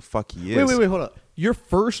knows who the fuck he is. Wait, hold up. Your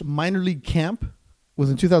first minor league camp was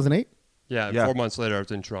in 2008? Yeah, 4 months later, I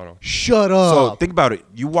was in Toronto. Shut up. So think about it.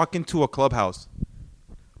 You walk into a clubhouse,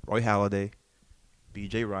 Roy Halladay,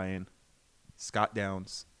 B.J. Ryan, Scott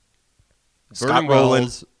Downs, Scott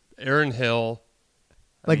Rowlands, Aaron Hill,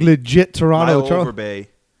 like legit Toronto. Milo Overbay.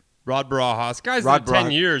 Rod Barajas. Guys Rod like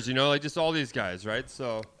 10 years, like just all these guys, right?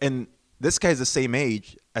 So, and this guy's the same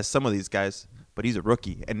age as some of these guys, but he's a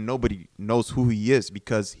rookie, and nobody knows who he is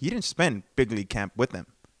because he didn't spend big league camp with them.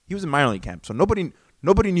 He was in minor league camp, so nobody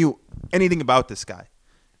knew anything about this guy.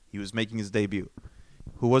 He was making his debut.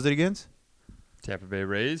 Who was it against? Tampa Bay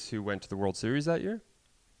Rays, who went to the World Series that year.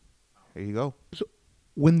 There you go. So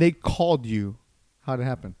when they called you, how did it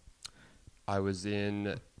happen? I was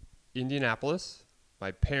in Indianapolis.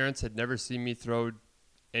 My parents had never seen me throw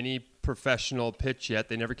any professional pitch yet.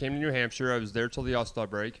 They never came to New Hampshire. I was there till the All-Star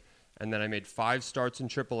break. And then I made 5 starts in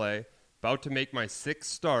AAA, about to make my 6th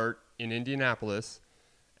start in Indianapolis.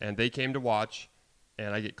 And they came to watch,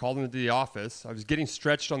 and I get called into the office. I was getting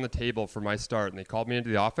stretched on the table for my start, and they called me into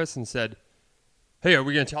the office and said, hey, are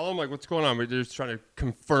we going to tell them? Like, what's going on? They're just trying to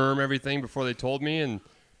confirm everything before they told me. And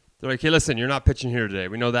they're like, hey, listen, you're not pitching here today.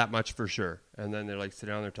 We know that much for sure. And then they're like, sit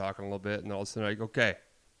down, they're talking a little bit. And all of a sudden, they're like, okay,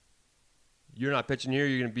 you're not pitching here.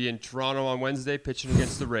 You're going to be in Toronto on Wednesday pitching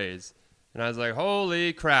against the Rays. And I was like,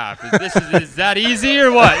 holy crap. Is that easy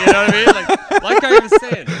or what? You know what I mean? Like I was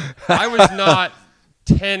saying, I was not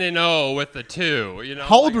 10-0 with the 2.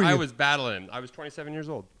 How old were you? I was battling. I was 27 years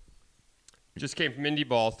old. Just came from Indy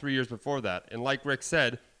Ball 3 years before that. And like Rick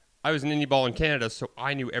said, I was in Indy Ball in Canada, so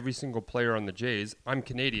I knew every single player on the Jays. I'm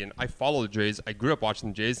Canadian. I follow the Jays. I grew up watching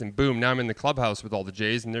the Jays, and boom, now I'm in the clubhouse with all the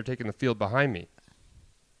Jays, and they're taking the field behind me.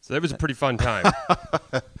 So that was a pretty fun time.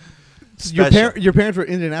 Your parents were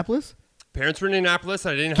in Indianapolis? Parents were in Indianapolis.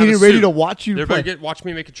 I didn't have Getting a ready suit. to watch you They're play. about to watch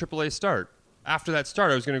me make a AAA start. After that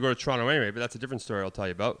start, I was going to go to Toronto anyway, but that's a different story I'll tell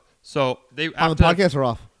you about. So they On the podcast or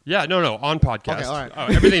off? Yeah, no, on podcast. Okay, all right. Oh,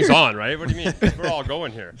 everything's on, right? What do you mean? We're all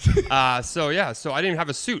going here. So I didn't have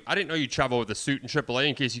a suit. I didn't know you travel with a suit in AAA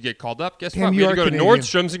in case you get called up. Guess Damn, what? We you had to are go to Canadian.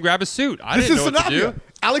 Nordstrom's and grab a suit. I This didn't is know what to Sanabria. do.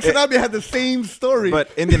 Alex Sanabria had the same story. But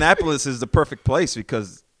Indianapolis is the perfect place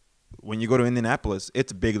because when you go to Indianapolis,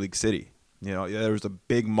 it's a big league city. There's a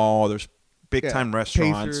big mall. There's big-time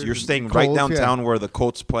restaurants. Pacers, You're staying right Colts, downtown where the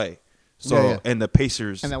Colts play. So Yeah. and the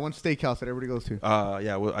Pacers. and that one steakhouse that everybody goes to.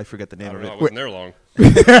 Well, I forget the name I of don't know. I it. wasn't there long.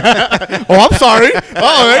 Oh, I'm sorry.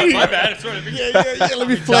 Oh, My bad. It's sort of yeah. Let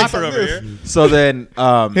me flex Chopper on over this. here. So then,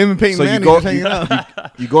 Him and Peyton so Manning you go, just hanging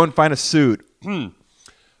out. you go and find a suit.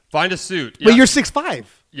 Find a suit. But Yeah. you're 6'5".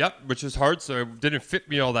 Yep, which is hard, so it didn't fit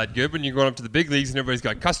me all that good when you're going up to the big leagues and everybody's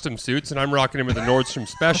got custom suits and I'm rocking in with a Nordstrom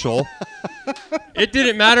special. It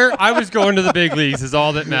didn't matter. I was going to the big leagues is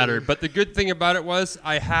all that mattered. But the good thing about it was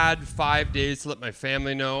I had 5 days to let my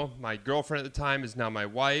family know. My girlfriend at the time is now my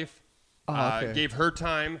wife. Okay. Gave her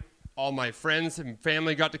time. All my friends and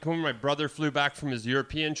family got to come. My brother flew back from his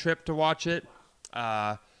European trip to watch it.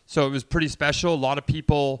 So it was pretty special. A lot of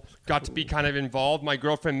people got to be kind of involved. My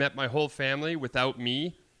girlfriend met my whole family without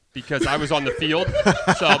me because I was on the field.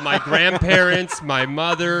 So my grandparents, my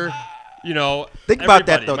mother, Think about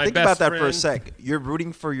that, everybody, though. my Think best about that for a friend. sec. You're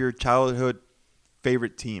rooting for your childhood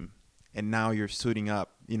favorite team, and now you're suiting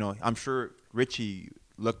up. I'm sure Richie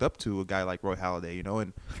looked up to a guy like Roy Halladay,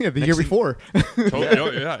 and Yeah, the next year thing- before.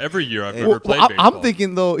 Totally, yeah, every year I've ever Well, played I'm baseball.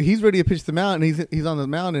 thinking though he's ready to pitch the mound, and he's on the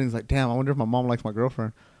mound, and he's like, "Damn, I wonder if my mom likes my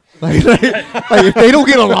girlfriend." Like if they don't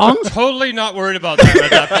get along. Totally not worried about that at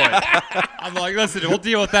that point. I'm like, listen, we'll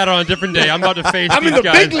deal with that on a different day. I'm about to face I'm these in the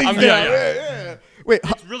guys. big leagues now. Yeah. Yeah. Wait,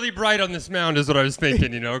 It's really bright on this mound is what I was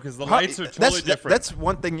thinking, because the lights are totally different. That's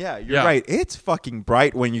one thing. Yeah, you're right. It's fucking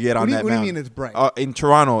bright when you get on that mound. What do you mean it's bright? In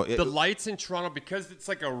Toronto, The lights in Toronto, because it's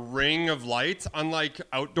like a ring of lights, unlike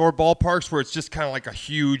outdoor ballparks where it's just kind of like a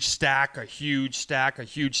huge stack, kind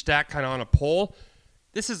of on a pole.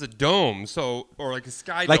 This is a dome, or like a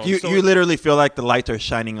sky like dome. you literally feel like the lights are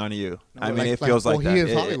shining on you. No, I mean, it feels like that. He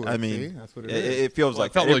is Hollywood. I mean, see? That's what it is. it feels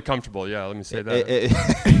like I felt that. really comfortable. Yeah, let me say that.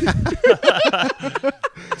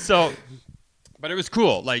 But it was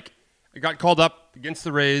cool. Like, I got called up against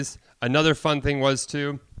the Rays. Another fun thing was,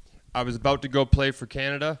 too, I was about to go play for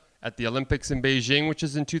Canada at the Olympics in Beijing, which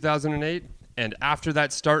is in 2008. And after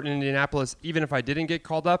that start in Indianapolis, even if I didn't get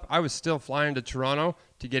called up, I was still flying to Toronto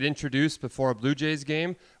to get introduced before a Blue Jays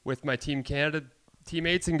game with my Team Canada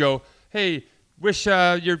teammates and go, hey, wish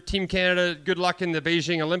your Team Canada good luck in the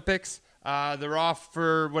Beijing Olympics. They're off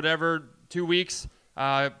for 2 weeks.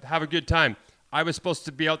 Have a good time. I was supposed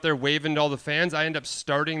to be out there waving to all the fans. I ended up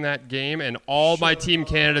starting that game, and all my Team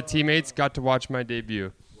Canada teammates got to watch my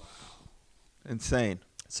debut. Insane.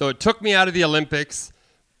 So it took me out of the Olympics,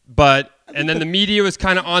 and then the media was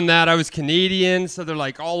kind of on that. I was Canadian, so they're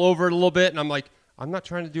like all over it a little bit, and I'm like, I'm not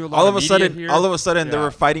trying to do a lot of media here. All of a sudden, they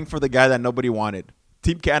were fighting for the guy that nobody wanted.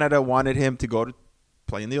 Team Canada wanted him to go to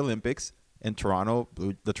play in the Olympics, and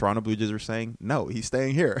the Toronto Blue Jays were saying, no, he's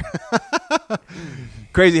staying here.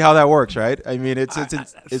 Crazy how that works, right? I mean, it's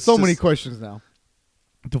so many questions now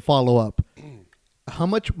to follow up. How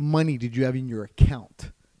much money did you have in your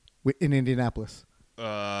account in Indianapolis?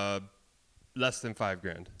 Less than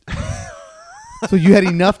 $5,000. So you had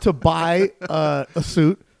enough to buy a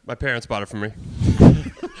suit. My parents bought it for me.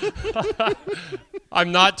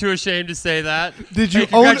 I'm not too ashamed to say that. Did you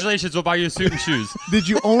congratulations, we'll buy you a suit and shoes. Did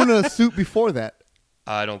you own a suit before that?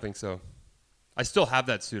 I don't think so. I still have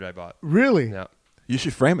that suit I bought. Really? Yeah. You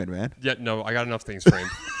should frame it, man. Yeah, no, I got enough things framed.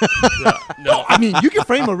 Yeah, no. I mean, you can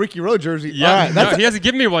frame a Ricky Rowe jersey. Yeah, all right, he hasn't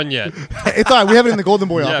given me one yet. It's all right. We have it in the Golden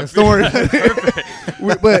Boy Yeah, office. Don't worry.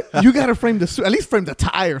 But you got to frame the suit. At least frame the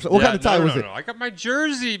tie or something. What kind of tie was it? No, I got my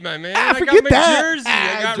jersey, my man. Ah, I got forget my that. jersey.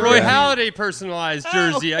 I got Jordan. Roy Halladay personalized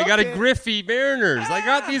jersey. I got a okay. Griffey Mariners. I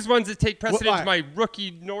got these ones that take precedence to my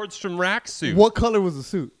rookie Nordstrom Rack suit. What color was the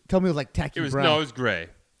suit? Tell me it was like tacky brown. No, it was gray.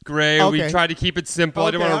 Gray. Okay. We tried to keep it simple. I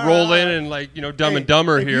didn't Okay, want to roll all in right. and like Dumb and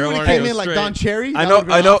Dumber if here. You I would wanted have to came go in like straight. Don Cherry.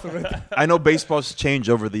 I know baseball's changed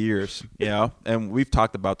over the years, and we've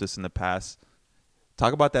talked about this in the past.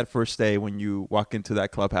 Talk about that first day when you walk into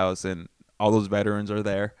that clubhouse and all those veterans are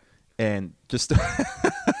there, and just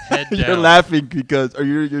Head you're down. laughing or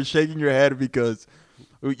you're shaking your head because,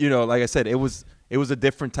 like I said, it was a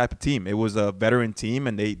different type of team. It was a veteran team,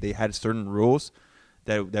 and they had certain rules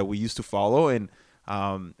that we used to follow. And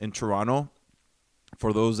in Toronto,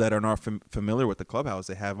 for those that are not familiar with the clubhouse,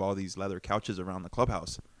 they have all these leather couches around the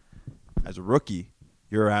clubhouse. As a rookie,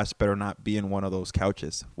 your ass better not be in one of those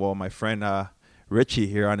couches. Well, my friend Richie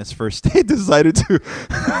here on his first day decided to.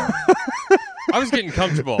 I was getting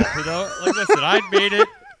comfortable. Like I said, I'd made it.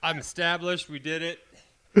 I'm established. We did it.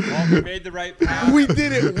 We made the right path. We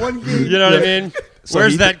did it one game. You know what I mean? So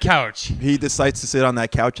Where's that couch? He decides to sit on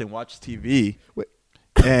that couch and watch TV. Wait.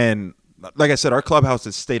 And like I said, our clubhouse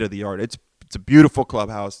is state of the art. It's a beautiful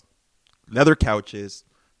clubhouse, leather couches,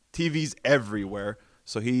 TVs everywhere.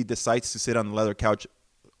 So he decides to sit on the leather couch.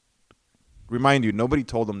 Remind you, nobody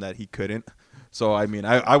told him that he couldn't. So, I mean,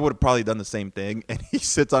 I would have probably done the same thing. And he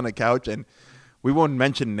sits on a couch, and we won't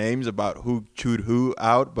mention names about who chewed who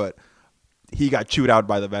out, but he got chewed out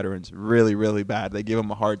by the veterans really, really bad. They gave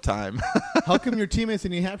him a hard time. How come your teammates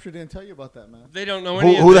in New Hampshire didn't tell you about that, man? They don't know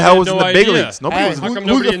any of Who the it. hell They was had in no the big idea. leagues? Nobody Hey, was. How come Who's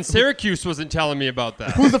nobody the- in Syracuse wasn't telling me about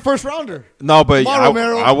that? Who's the first rounder? No, but Come on,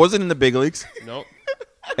 Romero. I wasn't in the big leagues. Nope.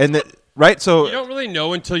 And right, so You don't really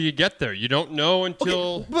know until you get there. You don't know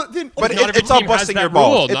until. But then, but not every it's all team has busting that your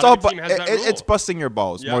balls. rule. It's Not all every team has that rule. it's busting your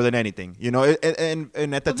balls Yeah. more than anything, and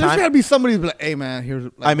at the there's got to time, be somebody who's like, hey, man, here's.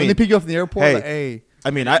 Like, I mean, when they pick you up from the airport, hey, like, hey. I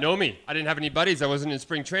mean, They didn't know me. I didn't have any buddies. I wasn't in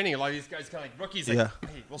spring training. A lot of these guys kind of like rookies. Like, Yeah.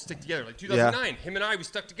 hey, we'll stick together. Like 2009, him and I, we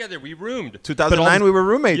stuck together. We roomed. 2009 we were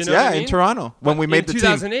roommates, You know what I in mean? Toronto when we made the in team.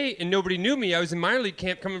 2008, and nobody knew me. I was in minor league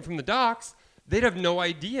camp coming from the docks. They'd have no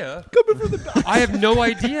idea. Coming from the docks. I have no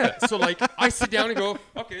idea. So, like, I sit down and go,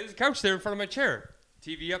 okay, there's a couch there in front of my chair.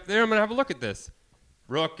 TV up there. I'm going to have a look at this.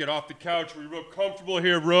 Rook, get off the couch. We're real comfortable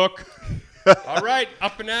here, Rook. All right,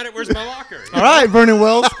 up and at it. Where's my locker? All right, Vernon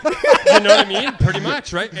Wells. You know what I mean? Pretty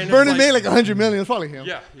much, right? And it's Vernon made like $100 million. It's probably him.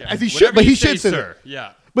 Yeah, yeah. As he Whatever should, but you he say, should sit sir. there.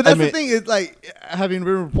 Yeah. But that's I mean- the thing is like having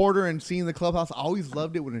been a reporter and seeing the clubhouse. I always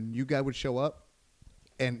loved it when a new guy would show up,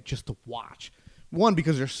 and just to watch. One,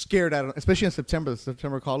 because they're scared out of, especially in September, the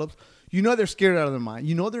September call-ups. You know they're scared out of their mind.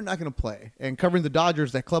 You know they're not going to play. And covering the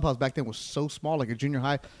Dodgers, that clubhouse back then was so small, like a junior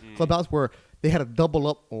high clubhouse, where they had to double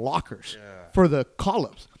up lockers for the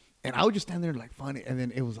call-ups. And I would just stand there like funny. And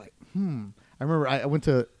then it was like, I remember I went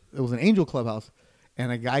to, it was an Angel clubhouse,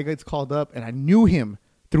 and a guy gets called up, and I knew him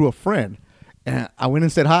through a friend. And I went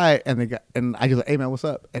and said hi, and I just like, hey man, what's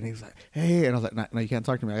up? And he's like, hey, and I was like, no, you can't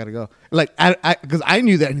talk to me. I gotta go. Like, because I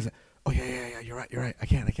knew that, and he's like, oh yeah, you're right. I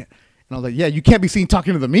can't. And I was like, yeah, you can't be seen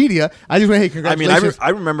talking to the media. I just went, hey, congratulations. I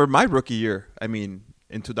remember my rookie year. I mean,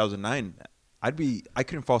 in 2009, I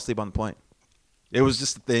couldn't fall asleep on the plane. It was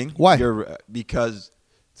just a thing. Why? Because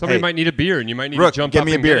somebody might need a beer, and you might need to jump up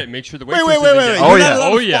and get it. Make sure the waitress wait.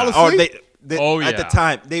 Oh yeah. At the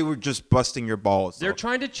time, they were just busting your balls. They're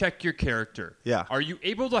trying to check your character. Yeah. Are you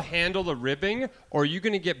able to handle the ribbing, or are you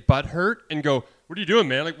going to get butt hurt and go, what are you doing,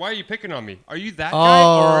 man? Like, why are you picking on me? Are you that guy,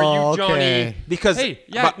 or are you Johnny? Okay. Because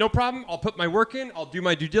no problem. I'll put my work in. I'll do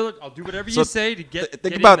my due diligence. I'll do whatever you say to get.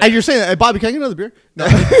 Think about. And you're saying, hey, Bobby, can I get another beer? No.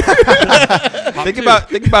 Think about.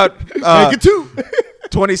 Get two.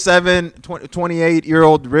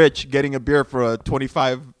 28-year-old Rich getting a beer for a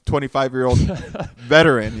 25-year-old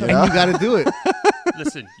veteran. You know? And you got to do it.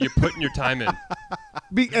 Listen, you're putting your time in.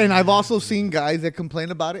 And I've also seen guys that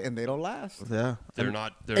complain about it, and they don't last. Yeah, They're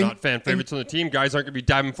not fan favorites on the team. Guys aren't going to be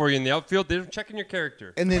diving for you in the outfield. They're checking your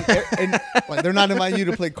character. And then like, they're not inviting you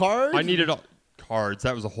to play cards. I needed cards.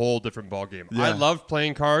 That was a whole different ballgame. Yeah. I loved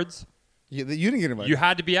playing cards. You didn't get invited. You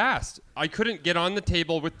had to be asked. I couldn't get on the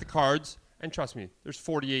table with the cards. And trust me, there's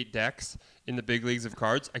 48 decks in the big leagues of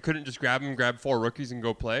cards. I couldn't just grab 4 rookies and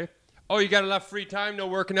go play. Oh, you got enough free time? No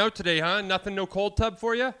working out today, huh? Nothing, no cold tub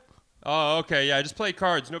for you? Oh, okay. Yeah, just play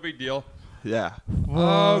cards. No big deal. yeah.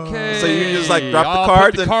 Okay. So you just like drop I'll the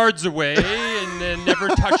cards put the cards away and then never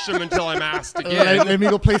touch them until I'm asked again. Let me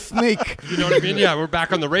go play Snake. You know what I mean? Yeah, we're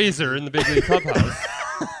back on the razor in the big league clubhouse.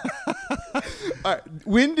 All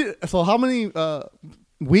right. So how many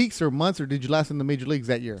weeks or months or did you last in the major leagues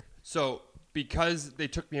that year? So because they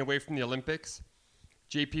took me away from the Olympics,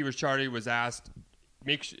 JP Ricciardi was asked,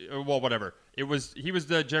 whatever. He was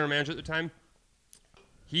the general manager at the time.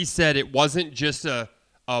 He said it wasn't just a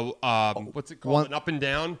what's it called? An up and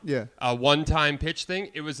down? Yeah. A one-time pitch thing.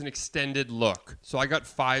 It was an extended look. So I got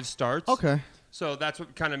 5 starts. Okay. So that's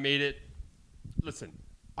what kind of made it. Listen,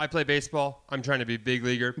 I play baseball. I'm trying to be a big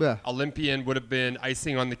leaguer. Yeah. Olympian would have been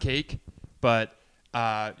icing on the cake, but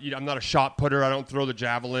I'm not a shot putter. I don't throw the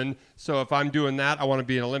javelin. So if I'm doing that, I want to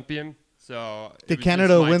be an Olympian. So did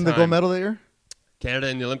Canada win the gold medal that year? Canada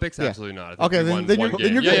in the Olympics? Yeah. Absolutely not. Okay, then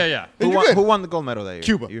you're good. Yeah. Who won the gold medal that year?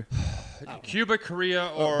 Cuba. Cuba,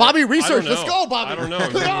 Korea, or Bobby research. I don't Let's know. go, Bobby. I don't know.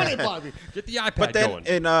 Get on it, Bobby. Get the iPad But then going.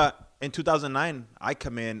 in 2009,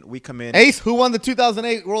 we come in. Ace, who won the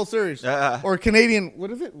 2008 World Series? Uh-uh. Or Canadian,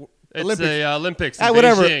 what is it? It's Olympics. Olympics in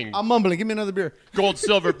whatever. Beijing. I'm mumbling. Give me another beer. Gold,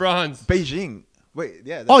 silver, bronze. Beijing. Wait,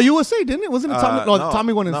 yeah. Oh, USA, didn't it? Wasn't it Tommy? No, no,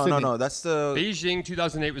 Tommy won in no, Sydney. No, that's the Beijing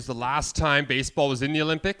 2008 was the last time baseball was in the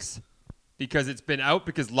Olympics because it's been out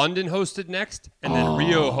because London hosted next and then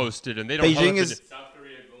Rio hosted and they don't Beijing host is- it. South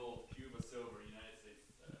Korea gold, Cuba silver, United States.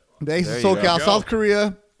 The Ace of There you SoCal, go. South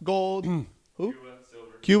Korea, gold. Who? Cuba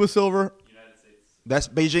silver, Cuba, silver. United States. that's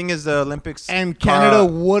Beijing is the Olympics. And Canada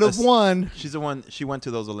would have won. She's the one. She went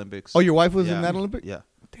to those Olympics. Oh, your wife was Yeah. in that Olympic? Yeah.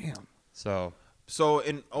 Damn. So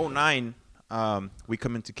in 2009, we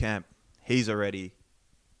come into camp. He's already.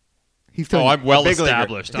 He's telling Oh, you. I'm well big leaguer.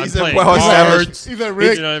 established. I'm He's a playing well-established- cards. He's like,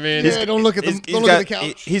 Rick. You know what I mean? Yeah, don't look at the, He's don't look at the got,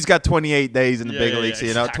 couch. he's got 28 days in the Yeah, big yeah, leagues. yeah,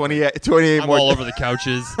 You know, exactly. 28 I'm more. all over the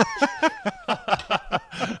couches.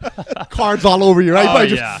 Cards all over you, right? Oh, Probably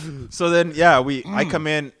just- yeah. So then, I come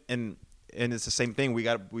in and it's the same thing. We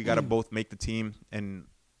got to both make the team, and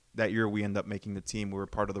that year we end up making the team. We were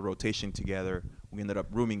part of the rotation together. We ended up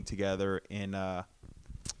rooming together in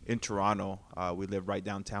Toronto. We lived right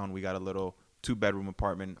downtown. We got a little 2-bedroom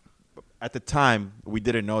apartment. At the time, we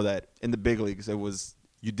didn't know that in the big leagues,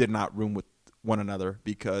 you did not room with one another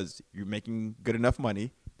because you're making good enough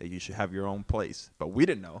money that you should have your own place. But we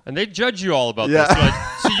didn't know. And they judge you all about Yeah. this. They're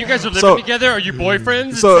like, so you guys are living So- together? Are you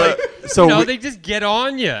boyfriends? So- it's so like, we- they just get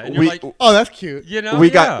on you. And you're We- like, Oh, that's cute. you know,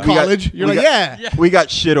 we got- yeah. College. You're we like, got- yeah. We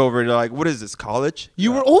got shit over it. They're like, what is this, college?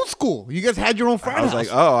 You were old school. You guys had your own frat I was house.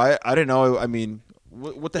 like, oh, I didn't know. I mean,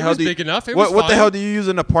 what the It hell was do you, big enough. It what was what the fine. hell do you use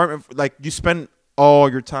an apartment for? Like, you spend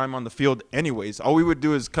all your time on the field anyways. All we would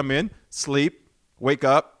do is come in, sleep, wake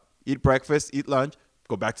up, eat breakfast, eat lunch,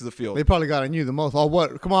 go back to the field. They probably got on you the most. Oh,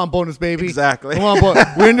 what? Come on, bonus baby. Exactly. Come on, bonus.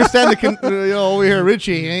 We understand over here,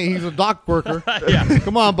 Richie. He's a dock worker. Yeah.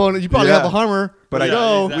 Come on, bonus. You probably Yeah. have a Hummer. But Let's Yeah,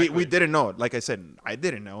 go. exactly. we didn't know. Like I said, I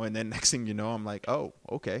didn't know. And then next thing you know, I'm like, oh,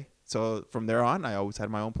 okay. So from there on, I always had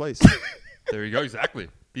my own place. There you go. Exactly.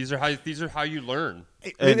 These are how you learn.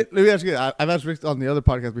 Hey, And- let me ask you. I've asked Rick on the other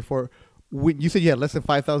podcast before. When you said you had less than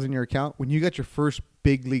 5,000 in your account, when you got your first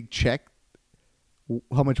big league check,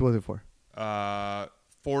 how much was it for?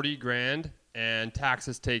 40 grand and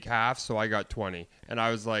taxes take half, so I got 20. And I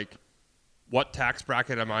was like, what tax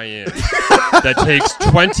bracket am I in that takes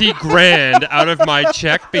 20 grand out of my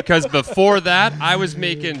check? Because before that, I was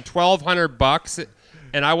making $1,200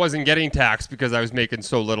 and I wasn't getting taxed because I was making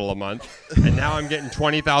so little a month. And now I'm getting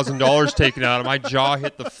 $20,000 taken out of my jaw,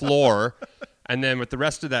 hit the floor. And then with the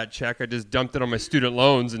rest of that check, I just dumped it on my student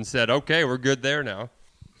loans and said, okay, we're good there now.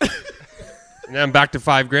 And then I'm back to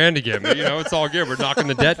 $5,000 again. But, it's all good. We're knocking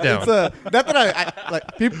the debt down. It's, not that I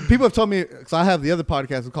like. People have told me, because I have the other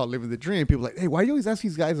podcast called Living the Dream. People are like, hey, why do you always ask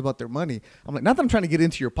these guys about their money? I'm like, not that I'm trying to get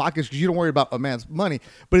into your pockets because you don't worry about a man's money,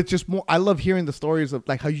 but it's just more. I love hearing the stories of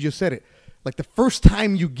like how you just said it. Like the first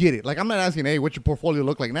time you get it. Like I'm not asking, hey, what's your portfolio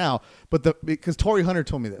look like now? But because Torrey Hunter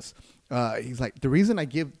told me this. He's like, the reason I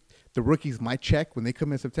give the rookies my check when they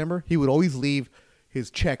come in September, he would always leave his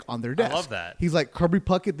check on their desk. love that. He's like, Kirby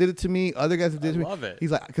Puckett did it to me. Other guys have did it to me. love it. He's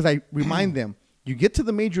like, because I remind them, you get to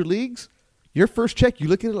the major leagues, your first check, you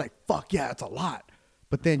look at it like, fuck yeah, it's a lot.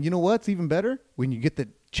 But then you know what's even better? When you get the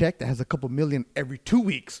check that has a couple million every 2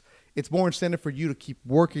 weeks, it's more incentive for you to keep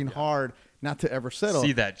working hard, not to ever settle.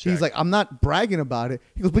 See that He's check. like, I'm not bragging about it.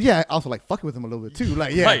 He goes, but yeah, I also like fucking with him a little bit too.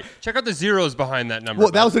 Like, yeah. Right. Check out the zeros behind that number.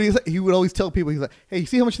 Well, that was what he would always tell people. He's like, hey, you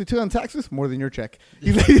see how much they took on taxes? More than your check.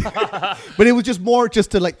 He's like, but it was just more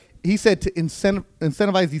just to like, he said to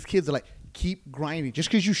incentivize these kids to like keep grinding. Just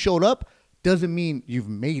because you showed up doesn't mean you've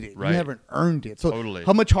made it. Right. You haven't earned it. So Totally.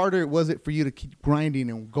 how much harder was it for you to keep grinding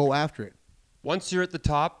and go after it? Once you're at the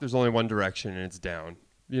top, there's only one direction, and it's down.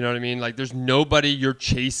 You know what I mean? Like, there's nobody you're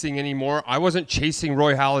chasing anymore. I wasn't chasing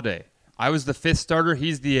Roy Halladay. I was the fifth starter.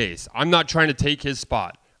 He's the ace. I'm not trying to take his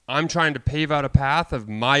spot. I'm trying to pave out a path of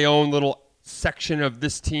my own little section of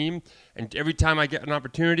this team. And every time I get an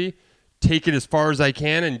opportunity, take it as far as I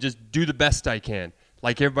can and just do the best I can,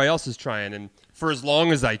 like everybody else is trying, and for as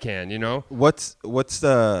long as I can, What's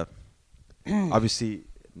the obviously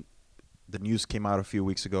the news came out a few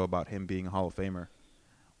weeks ago about him being a Hall of Famer.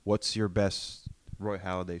 What's your best Roy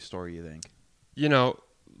Halladay story, you think?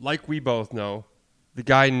 Like we both know, the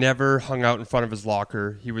guy never hung out in front of his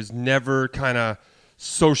locker. He was never kind of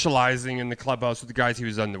socializing in the clubhouse with the guys. He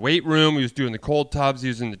was in the weight room. He was doing the cold tubs. He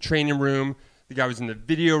was in the training room. The guy was in the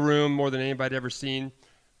video room more than anybody I'd ever seen.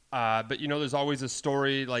 But, there's always a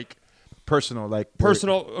story like Personal.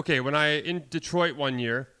 Okay, when in Detroit one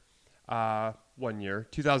year,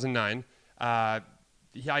 2009, I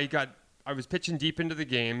was pitching deep into the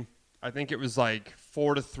game. I think it was like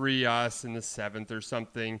 4-3 us in the seventh or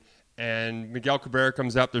something. And Miguel Cabrera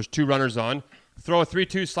comes up. There's 2 runners on. Throw a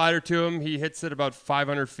 3-2 slider to him. He hits it about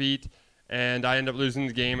 500 feet, and I end up losing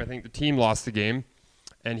the game. I think the team lost the game.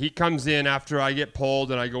 And he comes in after I get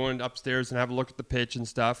pulled, and I go in upstairs and have a look at the pitch and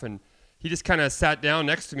stuff. And he just kind of sat down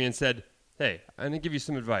next to me and said, hey, I'm going to give you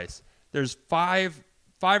some advice. There's five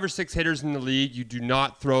or six hitters in the league you do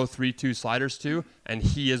not throw 3-2 sliders to, and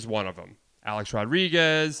he is one of them. Alex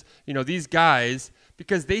Rodriguez, these guys,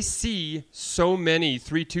 because they see so many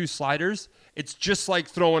 3-2 sliders, it's just like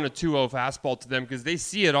throwing a 2-0 fastball to them because they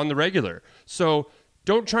see it on the regular. So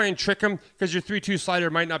don't try and trick them because your 3-2 slider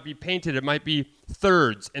might not be painted. It might be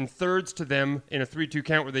thirds, and thirds to them in a 3-2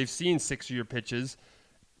 count where they've seen 6 of your pitches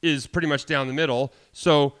is pretty much down the middle.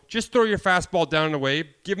 So just throw your fastball down and away,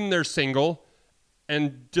 give them their single,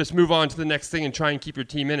 and just move on to the next thing and try and keep your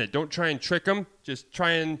team in it. Don't try and trick them. Just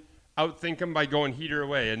try and outthink them by going heater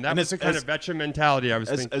away. And that was the kind of veteran mentality I was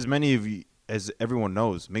thinking. As many of you, as everyone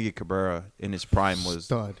knows, Miggy Cabrera in his prime was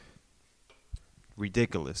Stud.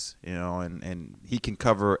 ridiculous, and he can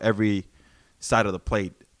cover every side of the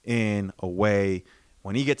plate in a way.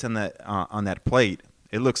 When he gets on that plate,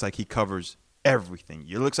 it looks like he covers everything.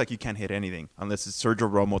 It looks like you can't hit anything unless it's Sergio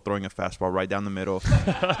Romo throwing a fastball right down the middle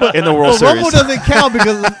in the World Series. Romo doesn't count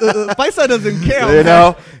because the Paisa doesn't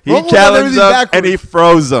count. He Romo does challenged everything him backwards. and he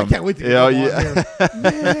froze him. I can't wait to get Romo on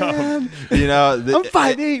there. Man, I'm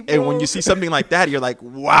 5'8", bro. And when you see something like that, you're like,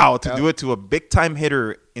 wow, to do it to a big time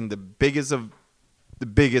hitter in the biggest of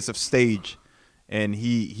stage, and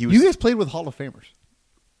he was You guys played with Hall of Famers.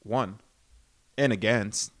 one and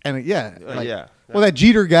against. And yeah. Yeah. Well, that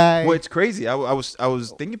Jeter guy. Well, it's crazy. I was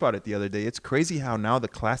thinking about it the other day. It's crazy how now the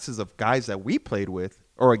classes of guys that we played with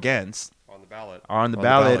or against On the ballot. are on the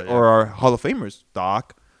ballot or are Hall of Famers.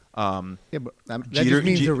 Doc, Yeah, but that Jeter- just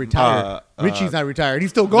means Je- they're retired. uh, Richie's not retired.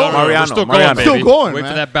 He's still No, going. no, no, Mariano, we're still Mariano. going, baby. Still going, Wait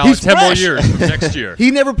man. for that ballot. He's 10 more fresh. years next year.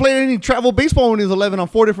 He never played any travel baseball when he was 11 on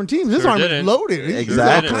 4 different teams. His Sure arm is didn't. loaded. He's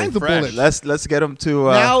Exactly. got all kinds of Fresh. bullets. Let's get him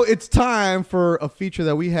to. Now it's time for a feature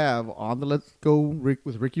that we have on the Let's Go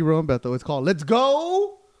with Ricky Rowe and Beto. It's called Let's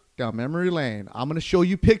Go Down Memory Lane. I'm going to show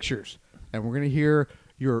you pictures, and we're going to hear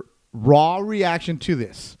your raw reaction to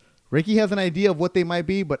this. Ricky has an idea of what they might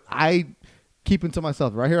be, but I keep it to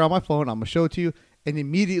myself. Right here on my phone, I'm going to show it to you, and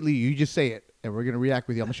immediately you just say it, and we're going to react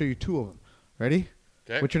with you. I'm going to show you 2 of them. Ready?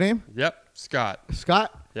 Okay. What's your name? Yep, Scott.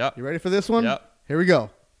 Scott? Yep. You ready for this one? Yep. Here we go.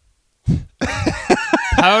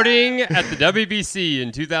 Pouting at the WBC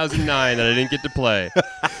in 2009 that I didn't get to play.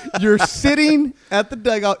 You're sitting at the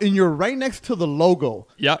dugout, and you're right next to the logo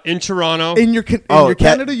Yeah, in Toronto. in your Oh, that-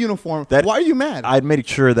 Canada uniform. that- Why are you mad? I made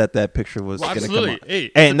sure that picture was Well, going to come absolutely. up.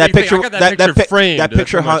 Hey, And that's that the big thing. picture, I got that picture pic- framed. that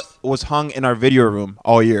picture That's how much- was hung in our video room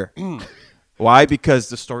all year. Why? Because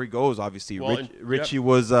the story goes, obviously, Well, Richie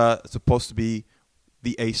was supposed to be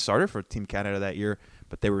the ace starter for Team Canada that year,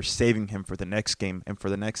 but they were saving him for the next game and for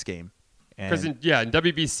the next game. Because And in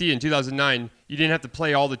WBC in 2009, you didn't have to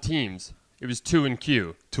play all the teams. It was 2 and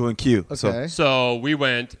Q. 2 and Q. Okay. So we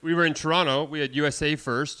were in Toronto. We had USA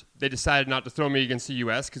first. They decided not to throw me against the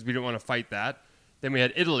US because we didn't want to fight that. Then we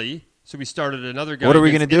had Italy. So we started another guy. What are we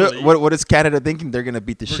going to against do? Italy. What is Canada thinking? They're going to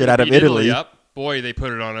beat the We're shit gonna out of beat Italy. Up. Boy, they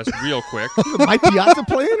put it on us real quick. Mike Piazza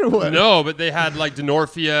playing or what? No, but they had like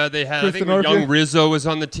Denorfia. They had, I Chris think, Denorfia? young Rizzo was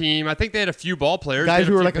on the team. I think they had a few ball players. They Guys had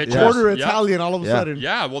who were few like a pitchers. quarter Yeah. Italian all of a Yeah. sudden.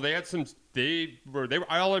 Yeah, well, they had some. They were.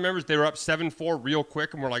 All I remember is they were up 7-4 real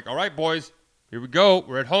quick, and we're like, "All right, boys, here we go.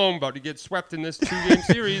 We're at home, about to get swept in this 2-game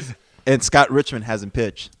series." And Scott Richmond hasn't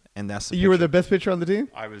pitched, and that's the You were picture. the best pitcher on the team?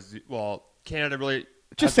 I was Canada really.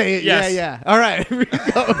 Just say it. Yes. Yeah. All right. Here we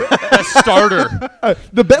go. Best starter.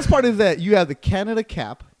 The best part is that you have the Canada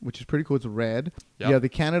cap, which is pretty cool. It's red. Yep. You have the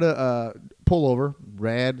Canada pullover,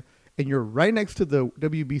 red, and you're right next to the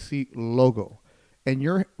WBC logo. And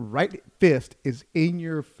your right fist is in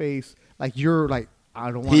your face, like you're like,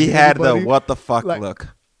 I don't want. He had the anybody- what the fuck like- look.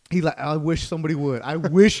 He's like, I wish somebody would. I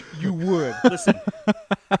wish you would. Listen,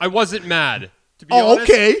 I wasn't mad. To be Oh,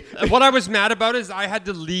 honest, okay. What I was mad about is I had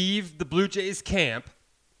to leave the Blue Jays camp.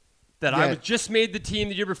 That I Yeah. was just made the team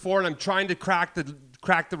the year before, and I'm trying to crack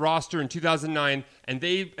the roster in 2009. And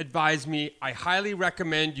they advised me, I highly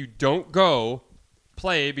recommend you don't go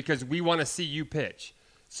play because we want to see you pitch.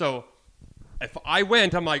 So if I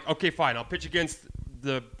went, I'm like, okay, fine, I'll pitch against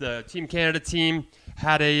the Team Canada team.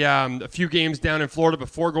 Had a few games down in Florida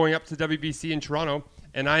before going up to WBC in Toronto,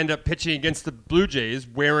 and I ended up pitching against the Blue Jays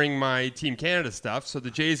wearing my Team Canada stuff. So the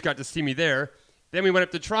Jays got to see me there. Then we went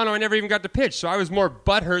up to Toronto. I never even got to pitch, so I was more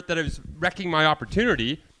butthurt that I was wrecking my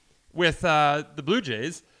opportunity with the Blue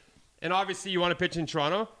Jays. And obviously, you want to pitch in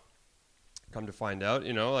Toronto. Come to find out,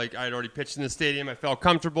 like I had already pitched in the stadium. I felt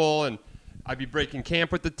comfortable, and I'd be breaking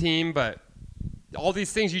camp with the team, but all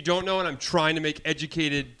these things you don't know, and I'm trying to make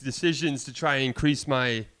educated decisions to try and increase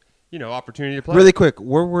my, opportunity to play. Really quick,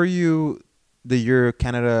 where were you the year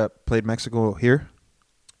Canada played Mexico here?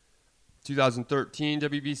 2013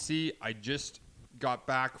 WBC. I just got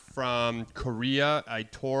back from Korea. I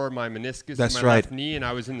tore my meniscus That's in my right. left knee, and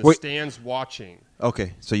I was in the Wait. stands watching.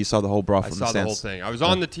 Okay, so you saw the whole brawl I from saw the the whole stands. thing. I was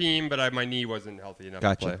on the team, but my knee wasn't healthy enough to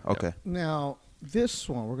Gotcha. play. Okay. Now, this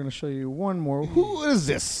one, we're going to show you one more. Who is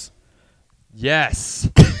this? Yes.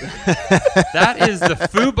 That is the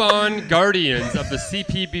Fubon Guardians of the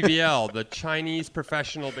CPBBL, the Chinese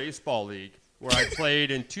Professional Baseball League, where I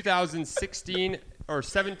played in 2016 or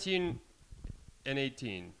 17 and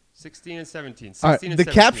 18. 16 and 17. 16 All right. and The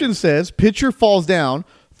 17. caption says, pitcher falls down,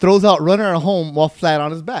 throws out runner at home while flat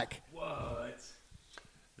on his back.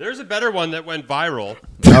 There's a better one that went viral.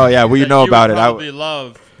 Oh yeah, we that know you about would it. Probably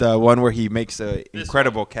love. The one where he makes an This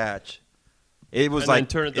incredible catch. It was And then like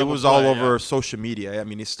turn it it was double all play, over yeah. social media. I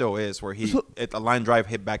mean, it still is. Where a line drive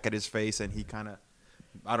hit back at his face, and he kind of,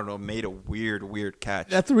 I don't know, made a weird catch.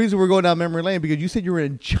 That's the reason we're going down memory lane, because you said you were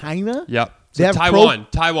in China? Yep. They So have Taiwan.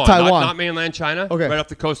 Taiwan. Not mainland China. Okay. Right off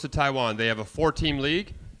the coast of Taiwan. They have a 4-team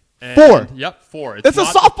league. And 4? Yep, 4. It's a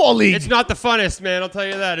softball league. It's not the funnest, man. I'll tell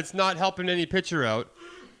you that. It's not helping any pitcher out.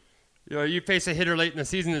 You face a hitter late in the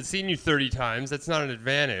season that's seen you 30 times. That's not an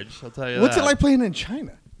advantage. I'll tell you What's that. it like playing in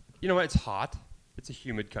China? You know what? It's hot. It's a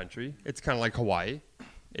humid country. It's kind of like Hawaii.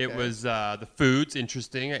 It was the food's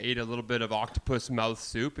interesting. I ate a little bit of octopus mouth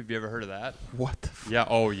soup. Have you ever heard of that? What? Yeah.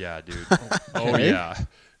 Oh yeah, dude. Oh yeah.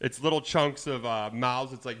 It's little chunks of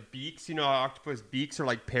mouths. It's like beaks. You know how octopus beaks are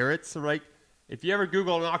like parrots, right? If you ever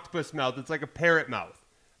Google an octopus mouth, it's like a parrot mouth.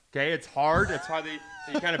 Okay, it's hard. That's how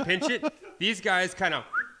they kind of pinch it. These guys kind of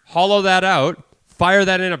hollow that out, fire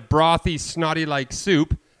that in a brothy, snotty like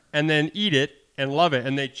soup, and then eat it and love it.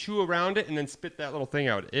 And they chew around it and then spit that little thing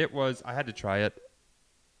out. I had to try it.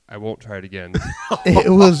 I won't try it again.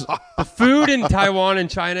 It was The food in Taiwan and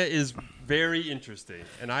China is very interesting,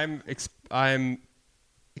 and I'm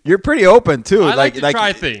You're pretty open too. I like to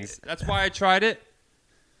try things. That's why I tried it.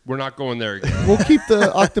 We're not going there again. We'll keep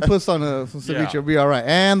the octopus on a ceviche. Yeah. It'll be all right.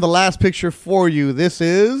 And the last picture for you. This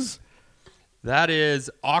is That is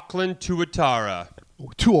Auckland tuatara.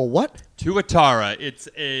 to a what? Tuatara. It's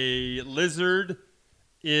a lizard.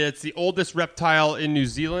 It's the oldest reptile in New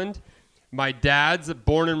Zealand. My dad's a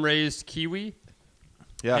born and raised Kiwi.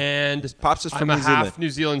 Yeah. And His pops is from I'm New a half Zealand. New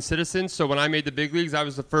Zealand citizen. So when I made the big leagues, I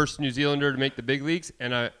was the first New Zealander to make the big leagues.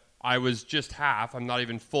 And I was just half. I'm not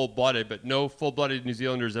even full-blooded, but no full-blooded New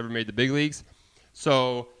Zealanders ever made the big leagues.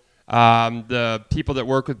 So the people that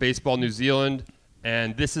work with Baseball New Zealand,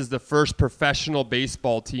 and this is the first professional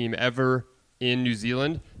baseball team ever in New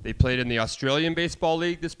Zealand. They played in the Australian Baseball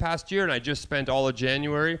League this past year, and I just spent all of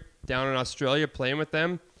January down in Australia playing with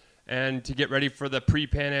them and to get ready for the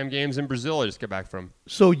pre-Pan Am Games in Brazil I just got back from.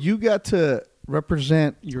 So you got to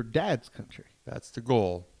represent your dad's country. That's the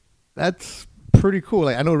goal. That's pretty cool.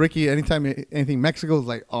 Like I know Ricky, anytime anything Mexico is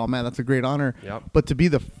like, oh man, that's a great honor. Yep. But to be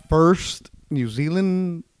the first New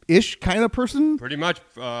Zealand-ish kind of person, Pretty much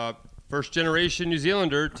first generation New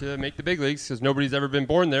Zealander to make the big leagues because nobody's ever been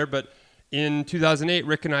born there. But in 2008,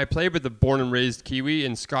 Rick and I played with the born and raised Kiwi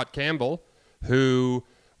and Scott Campbell, who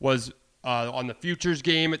was on the Futures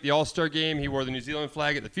game at the All-Star game. He wore the New Zealand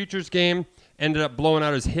flag at the Futures game, ended up blowing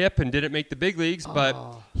out his hip and didn't make the big leagues, but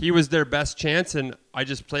he was their best chance, and I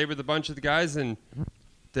just played with a bunch of the guys, and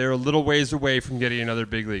they're a little ways away from getting another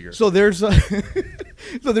big leaguer. so there's a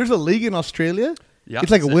there's a league in Australia. Yeah,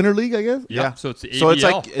 It's like a it's winter league, I guess. Yeah, so it's the ABL. So it's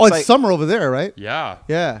like It's summer over there, right? yeah.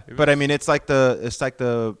 Yeah. but I mean, it's like the having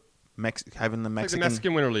the Like the Mexican,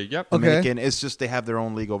 Mexican Winter League, yep. Okay. Dominican. It's just they have their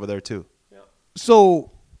own league over there too.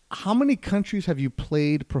 So how many countries have you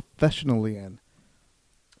played professionally in?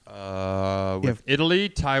 With Italy,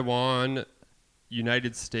 Taiwan,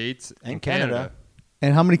 United States, And Canada.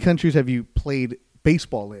 And how many countries have you played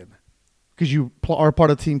baseball in? Because you are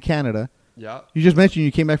part of Team Canada. Yeah. You just mentioned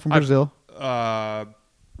you came back from I've- Brazil.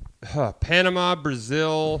 Panama,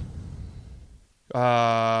 Brazil,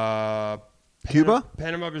 Cuba?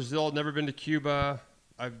 Panama, Brazil. Never been to Cuba.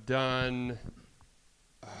 I've done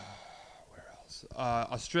where else?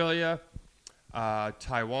 Australia,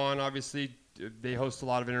 Taiwan. Obviously, they host a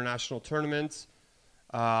lot of international tournaments.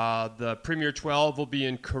 The Premier 12 will be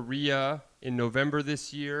in Korea in November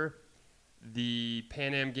this year. The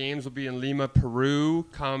Pan Am Games will be in Lima, Peru,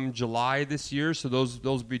 come July this year. So those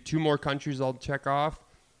will be two more countries I'll check off.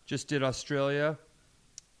 Just did Australia,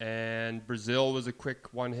 and Brazil was a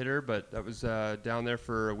quick one-hitter, but that was down there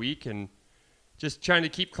for a week and just trying to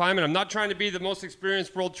keep climbing. I'm not trying to be the most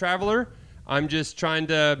experienced world traveler. I'm just trying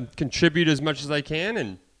to contribute as much as I can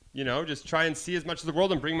and, just try and see as much of the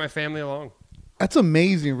world and bring my family along. That's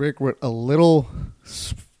amazing, Rick, what a little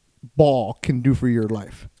ball can do for your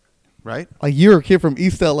life. Right? Like you're a kid from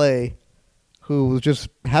East LA who was just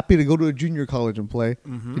happy to go to a junior college and play.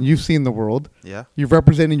 And you've seen the world. Yeah. You've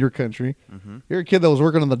represented your country. You're a kid that was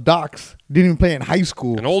working on the docks, didn't even play in high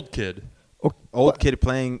school. An old kid. Old kid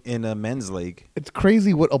playing in a men's league. It's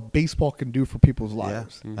crazy what a baseball can do for people's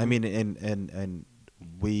lives. I mean, and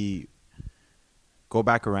we go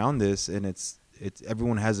back around this, and it's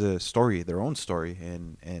everyone has a story, their own story,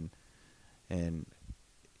 and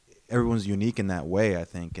everyone's unique in that way, I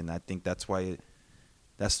think, and I think that's why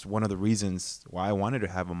that's one of the reasons why I wanted to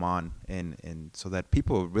have him on, and so that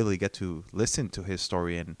people really get to listen to his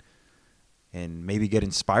story and maybe get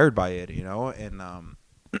inspired by it, and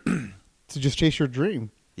To just chase your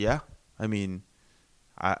dream. yeah, I mean,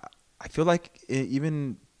 I feel like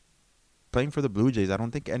even playing for the Blue Jays, I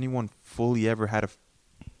don't think anyone fully ever had a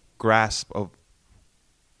grasp of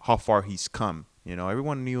how far he's come.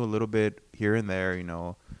 Everyone knew a little bit here and there,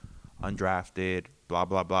 undrafted, blah,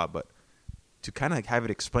 blah, blah. But to kind of have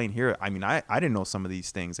it explained here, I mean, I didn't know some of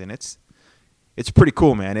these things, and it's pretty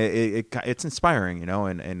cool, man. It's inspiring,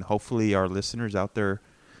 and hopefully our listeners out there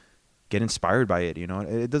get inspired by it.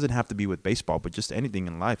 It doesn't have to be with baseball, but just anything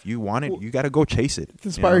in life. You want it, you got to go chase it. It's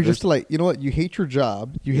inspiring just to you hate your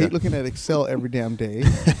job. You hate looking at Excel every damn day.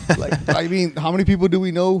 I mean, how many people do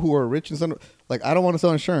we know who are rich and some, I don't want to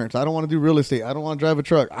sell insurance. I don't want to do real estate. I don't want to drive a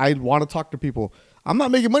truck. I want to talk to people. I'm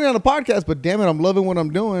not making money on a podcast, but damn it, I'm loving what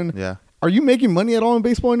I'm doing. Yeah. Are you making money at all in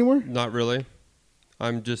baseball anymore? Not really.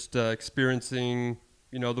 I'm just experiencing,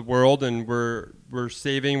 the world, and we're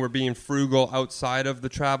saving. We're being frugal outside of the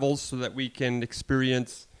travels so that we can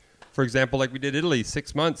experience, for example, like we did Italy,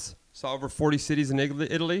 6 months. Saw over 40 cities in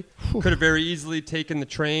Italy. Could have very easily taken the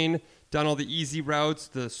train, done all the easy routes,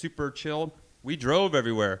 the super chill. We drove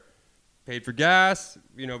everywhere. Paid for gas.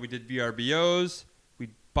 We did VRBOs. We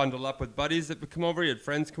bundled up with buddies that would come over. We had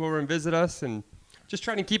friends come over and visit us, and just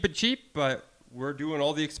trying to keep it cheap, but we're doing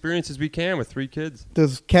all the experiences we can with 3 kids.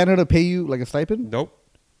 Does Canada pay you like a stipend? Nope.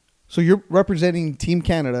 So you're representing Team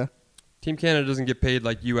Canada. Team Canada doesn't get paid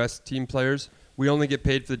like U.S. team players. We only get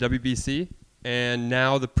paid for the WBC. And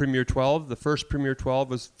now the Premier 12. The first Premier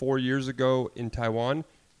 12 was 4 years ago in Taiwan.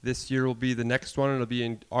 This year will be the next one. It'll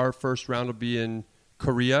be our first round will be in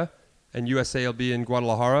Korea, and USA will be in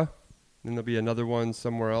Guadalajara. Then there'll be another one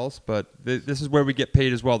somewhere else. But this is where we get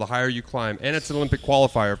paid as well, the higher you climb. And it's an Olympic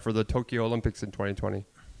qualifier for the Tokyo Olympics in 2020.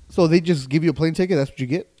 So they just give you a plane ticket? That's what you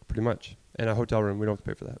get? Pretty much. And a hotel room. We don't have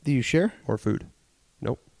to pay for that. Do you share? Or food.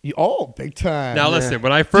 Nope. Big time. Now listen,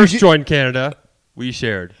 when I first joined Canada, we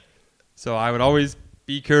shared. So I would always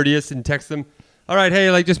be courteous and text them, all right,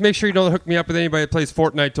 hey, just make sure you don't hook me up with anybody that plays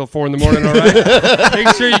Fortnite till 4 a.m, all right?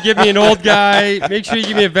 Make sure you give me an old guy. Make sure you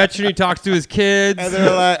give me a veteran who talks to his kids. And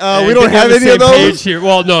they're like, we don't have any of those? Here.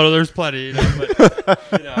 Well, no, there's plenty. But,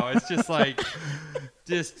 it's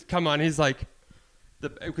just come on. He's like,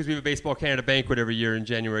 because we have a Baseball Canada banquet every year in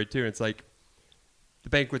January, too. And it's like, the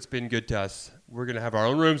banquet's been good to us. We're going to have our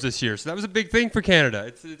own rooms this year. So that was a big thing for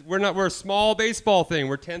Canada. We're a small baseball thing.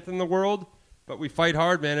 We're 10th in the world, but we fight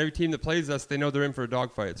hard, man. Every team that plays us, they know they're in for a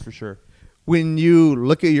dogfight. It's for sure. When you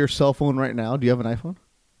look at your cell phone right now, do you have an iPhone?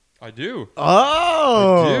 I do.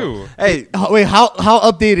 Oh. I do. Hey, Wait, how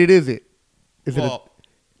updated is it?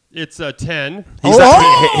 It's a 10. He's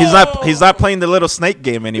not playing the little snake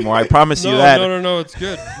game anymore. I promise you that. No, it's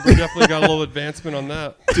good. We definitely got a little advancement on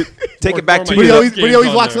that. Take it back to But you. he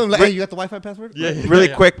always walks in like, hey, you got the Wi-Fi password? Yeah. Really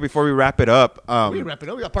quick before we wrap it up. We can wrap it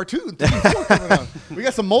up. We got part 2 and 3 and 4 coming out. We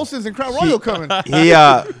got some Molsons and Crown Royal coming.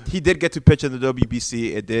 He did get to pitch in the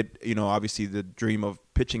WBC. It did, obviously the dream of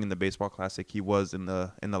pitching in the Baseball Classic. He was in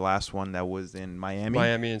the last one that was in Miami.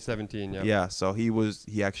 Miami in 17, yeah. Yeah, so he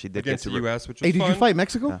actually did Against get the to U.S., which was Hey, did fun. you fight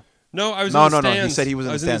Mexico? Yeah. No, I was in the stands. No. He said he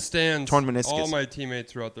was in the stands. Torn meniscus. All my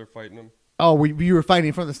teammates were out there fighting him. Oh, you were fighting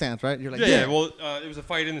in front of the stands, right? You're like, Yeah. Well, it was a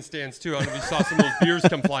fight in the stands, too. I don't know if you saw some of those beers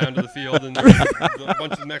come fly onto the field, and a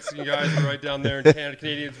bunch of Mexican guys were right down there, and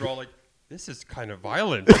Canadians were all like, this is kind of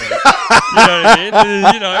violent. You know what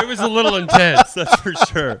I mean? It was a little intense, that's for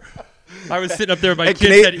sure. I was sitting up there, my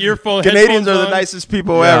kids had earphones. Canadians are the on. nicest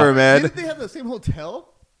people ever, man. Didn't they have the same hotel?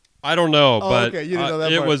 I don't know, but okay. You didn't know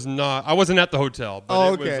that it part. was not. I wasn't at the hotel,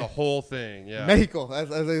 but okay. it was a whole thing. Yeah. Mexico.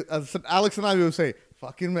 As Alex and I would say,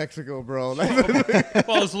 fucking Mexico, bro. Well, it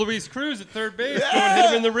was Luis Cruz at third base going hit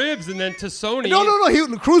him in the ribs, and then Tassoni. No.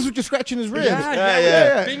 Cruz was just scratching his ribs.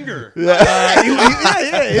 Yeah. Finger. They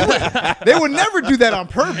would never do that on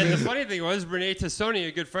purpose. And the funny thing was, Rene Tassoni,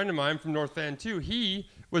 a good friend of mine from North Van too, he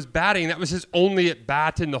was batting. That was his only at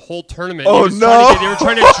bat in the whole tournament. Oh, no. They were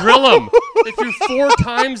trying to drill him. They threw 4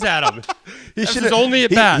 times at him. That's his only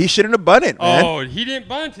at bat. He shouldn't have bunted, man. Oh, he didn't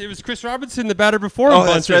bunt. It was Chris Robinson, the batter before him. Oh,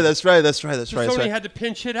 that's right. Tassoni had to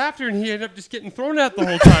pinch hit after, and he ended up just getting thrown at the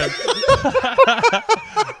whole time.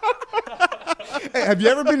 Hey, have you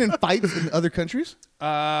ever been in fights in other countries?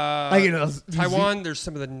 Taiwan, there's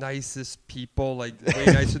some of the nicest people, like way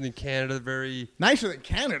nicer than Canada. Very nicer than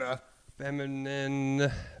Canada. Feminine,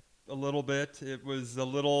 a little bit. It was a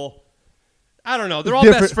little, I don't know. They're all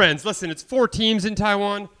Different. best friends. Listen, it's 4 teams in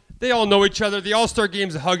Taiwan. They all know each other. The All-Star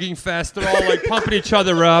Game's a hugging fest. They're all like pumping each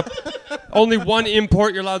other up. Only 1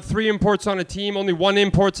 import. You're allowed 3 imports on a team. Only 1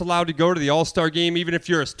 import's allowed to go to the All-Star Game. Even if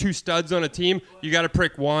you're 2 studs on a team, you got to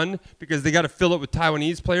prick 1 because they got to fill it with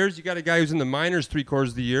Taiwanese players. You got a guy who's in the minors 3/4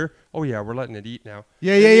 of the year. Oh, yeah, we're letting it eat now.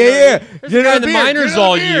 Yeah. There's a guy in the minors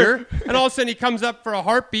all year, and all of a sudden he comes up for a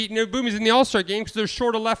heartbeat, and boom, he's in the All-Star Game because they're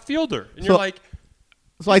short a left fielder. And you're like,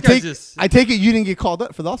 so I take it you didn't get called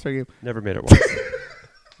up for the All-Star Game. Never made it once.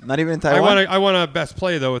 Not even in Taiwan? I won a best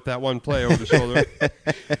play, though, with that one play over the shoulder.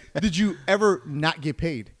 Did you ever not get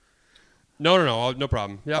paid? No, no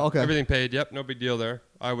problem. Yeah, okay. Everything paid. Yep, no big deal there.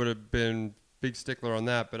 I would have been big stickler on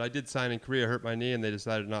that, but I did sign in Korea, hurt my knee, and they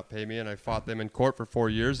decided to not pay me, and I fought them in court for 4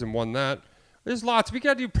 years and won that. There's lots. We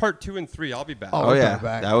got to do part 2 and 3. I'll be back. Oh yeah,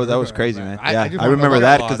 that was crazy, man. I I remember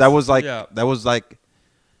that because that was like Yeah. I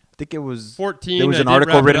think it was 14. There was I an did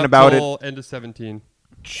article wrap written up about it. till End of 17.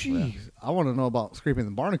 Jeez, I want to know about scraping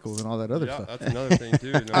the barnacles and all that other Yeah, stuff. that's another thing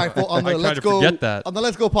too. All right, well, on the I try Let's to Go forget that. on the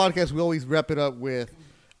Let's Go podcast, we always wrap it up with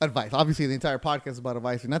advice. Obviously, the entire podcast is about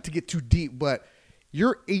advice, and not to get too deep, but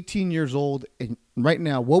you're 18 years old, and right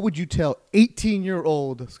now, what would you tell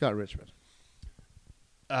 18-year-old Scott Richmond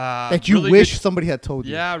that you really wish good, somebody had told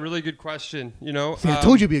you? Yeah, really good question. See, I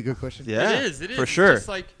told you it'd be a good question. Yeah, it is. for sure. Just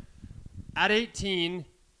like At 18,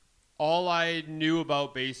 all I knew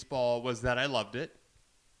about baseball was that I loved it.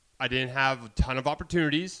 I didn't have a ton of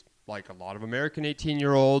opportunities, like a lot of American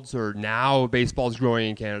 18-year-olds, or now baseball's growing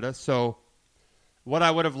in Canada. So what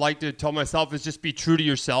I would have liked to tell myself is just be true to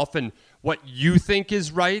yourself, and what you think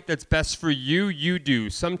is right, that's best for you, you do.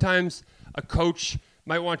 Sometimes a coach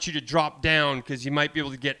might want you to drop down because you might be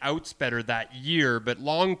able to get outs better that year, but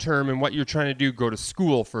long term and what you're trying to do, go to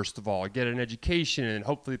school first of all, get an education, and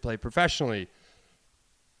hopefully play professionally.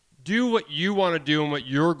 Do what you want to do and what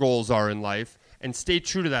your goals are in life, and stay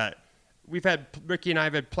true to that. Ricky and I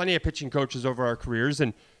have had plenty of pitching coaches over our careers,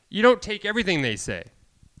 and you don't take everything they say.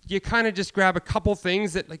 You kind of just grab a couple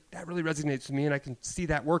things that really resonates with me, and I can see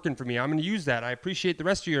that working for me. I'm going to use that. I appreciate the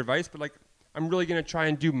rest of your advice, but I'm really going to try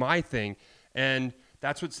and do my thing, and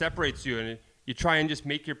that's what separates you. And you try and just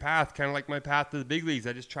make your path, kind of like my path to the big leagues.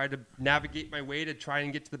 I just tried to navigate my way to try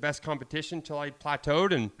and get to the best competition until I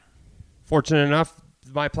plateaued, and fortunate enough,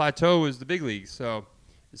 my plateau was the big leagues. So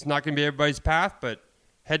it's not going to be everybody's path, but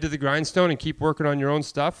head to the grindstone and keep working on your own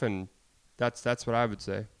stuff, and that's what I would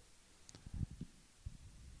say.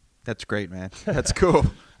 That's great, man. That's cool.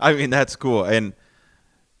 I mean, that's cool. And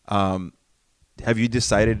have you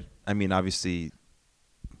decided, I mean, obviously,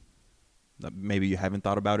 maybe you haven't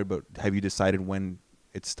thought about it, but have you decided when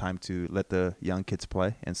it's time to let the young kids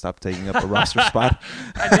play and stop taking up a roster spot?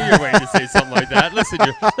 I knew you were waiting to say something like that. Listen,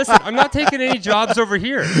 I'm not taking any jobs over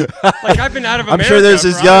here. I've been out of America I'm sure there's for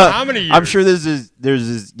this I don't know young. how many years. I'm sure there's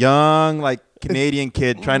this young Canadian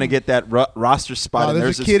kid trying to get that roster spot. And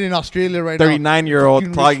there's a kid in Australia right now. 39-year-old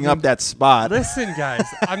Fucking clogging up Richmond. that spot. Listen, guys,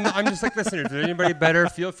 I'm just listen, if there's anybody better,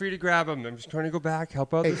 feel free to grab them. I'm just trying to go back,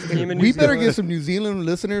 help out this team in New We better Zealand. get some New Zealand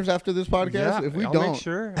listeners after this podcast. Yeah, if we I'll don't, make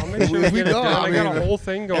sure. I'll if make sure we we get it don't, done. I got mean, a whole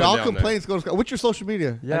thing going and all down complaints go to Scott. What's your social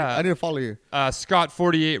media? Yeah. I need to follow you. there.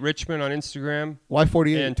 Scott48 Richmond on Instagram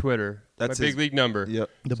Y48. and Twitter. That's my his- big league number. Yep.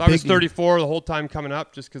 The So I was big- 34 the whole time coming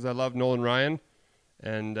up just because I love Nolan Ryan.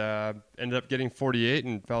 And ended up getting 48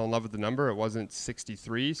 and fell in love with the number. It wasn't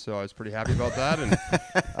 63, so I was pretty happy about that. And,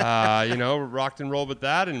 rocked and rolled with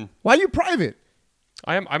that. And Why are you private?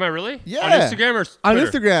 am I really? Yeah. On Instagram or On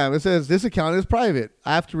Twitter? Instagram, it says this account is private.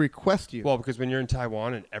 I have to request you. Well, because when you're in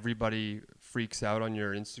Taiwan and everybody freaks out on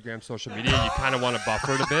your Instagram social media, you kind of want to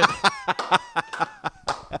buffer it a bit.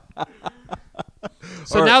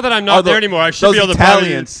 So Or- now that I'm or not there the- anymore, I should those be able to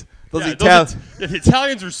Italians. Those Yeah, Italians. the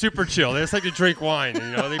Italians are super chill. They just like to drink wine.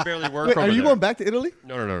 They barely work Wait, over are you there. going back to Italy?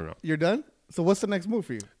 No. You're done? So what's the next move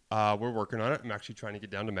for you? We're working on it. I'm actually trying to get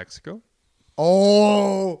down to Mexico.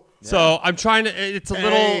 Oh, So I'm trying to. It's a little.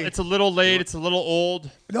 Hey. It's a little late. It's a little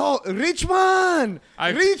old. no, Richmond!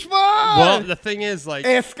 Richmond! Well, the thing is,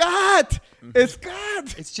 Scott!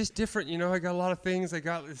 it's just different. I got a lot of things. I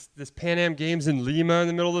got this Pan Am Games in Lima in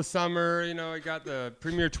the middle of the summer. I got the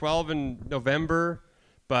Premier 12 in November.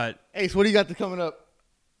 But Ace, what do you got coming up?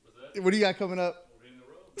 What do you got coming up?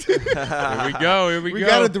 here we go. We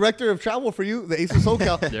got a director of travel for you, the Ace of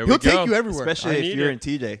SoCal. There we He'll take go. you everywhere. Especially I if need you're it.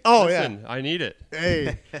 in TJ. Oh, Listen, I need it. yeah.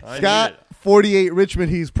 Hey, I Scott, need it. 48 Richmond.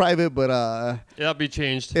 He's private, but That'll be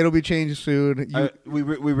changed. it'll be changed soon. We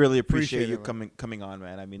really appreciate Appreciate you it, man. coming on,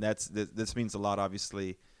 man. I mean, this means a lot.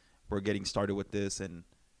 Obviously, we're getting started with this, and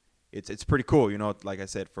it's pretty cool. Like I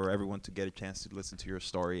said, for everyone to get a chance to listen to your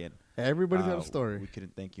story, and Everybody's got a story. We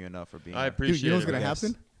couldn't thank you enough for being. I here. appreciate Dude, you know what's it. gonna Yes.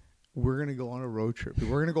 happen? We're gonna go on a road trip.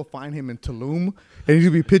 We're gonna go find him in Tulum, and he's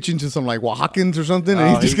gonna be pitching to some Oaxacans or something.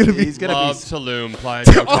 And Oh, he's just gonna be. he's gonna Love be. Tulum, Playa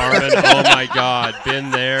del Carmen. Oh my God,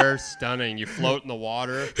 been there, stunning. You float in the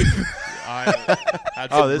water. I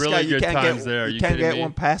had some Oh, this really guy, you good can't times get there. you You can't kidding get me?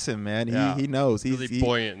 one past him, man. Yeah. He knows. Really He's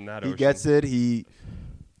buoyant in that he ocean. gets it. He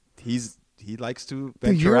likes to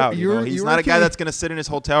venture you're- out. you're- He's you're not a guy okay. that's gonna sit in his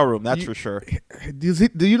hotel room. That's You- for sure.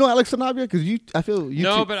 Do you know Alex Sanabria? Because I feel you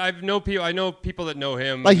No, two, but I know people that know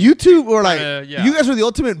him. like you two were like yeah. you guys are the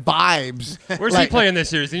ultimate vibes. Where's like, he playing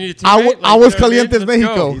this year? Does he need a teammate? I was Like, you know what I mean? Calientes, Let's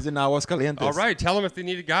Mexico. go. He's in Aguascalientes. All right, tell him if they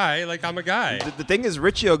need a guy. Like I'm a guy. The thing is,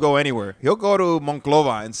 Richie will go anywhere. He'll go to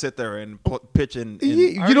Monclova and sit there and pitch in.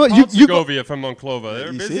 You know what? You go. Segovia from Monclova.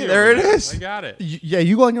 They're You busy see? over There it is. I got it. Yeah,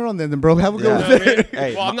 you go on your own then, bro. Have a You go. know what I mean?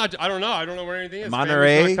 Hey, well, I'm not. I don't know. I don't know where anything is.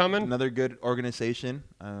 Monterey, Family's not coming. another good organization.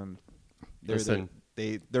 Listen,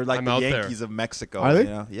 They're like I'm the out there. Yankees of Mexico. Are they?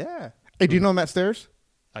 Yeah. Hey, do you know Matt Stairs?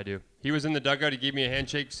 I do. He was in the dugout. He gave me a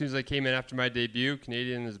handshake as soon as I came in after my debut.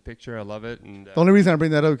 Canadian is a picture. I love it. And The only reason I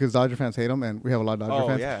bring that up is because Dodger fans hate him, and we have a lot of Dodger Oh,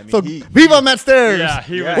 fans. yeah, I mean, so, he- viva Matt Stairs! Yeah,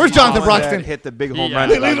 he was- Where's Jonathan Colin that Broxton? hit the big home Yeah.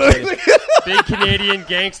 run. big Canadian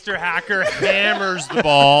gangster hacker hammers the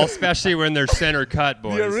ball, especially when they're center cut,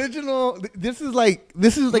 boys. The original. This is like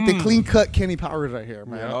the clean cut Kenny Powers right here,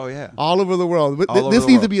 man. Yeah. Oh yeah. All over the world. But All over this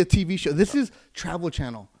the needs to world. be a TV show. This is Travel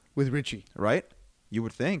Channel. with Richie. right? You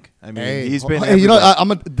would think. I mean, Hey, he's been. Hey, you know, everywhere. I'm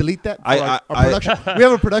gonna delete that. For I- our I- production. We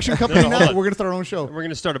have a production company No, now. hold on. We're gonna start our own show. We're going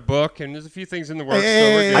to start a book, and there's a few things in the works. Hey,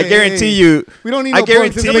 so we're hey, good. I guarantee you. We don't need I no guarantee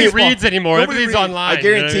books. It's you- Nobody baseball. reads anymore. Nobody Everything's reads. online. I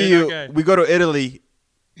guarantee you know you, what I mean? Okay. we go to Italy,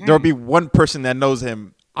 there'll be one person that knows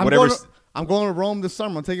him. I'm Whatever. going to Rome this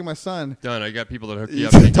summer. I'm taking my son. Done. I got people that hook He you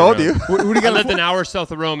up. take you told around. you. What do you I got? lived an hour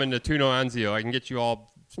south of Rome in Nettuno Anzio. I can get you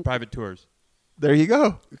all private tours. There you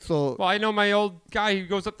go. So Well, I know my old guy who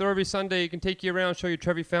goes up there every Sunday. He can take you around, show you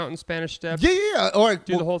Trevi Fountain, Spanish Steps. yeah. All right,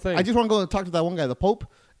 Do the whole thing. I just want to go and talk to that one guy, the Pope,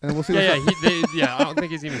 and we'll see. Yeah, what's yeah, I don't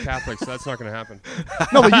think he's even Catholic, so that's not going to happen.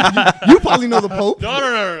 up. No, but you probably know the Pope.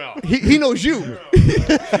 No. He knows you.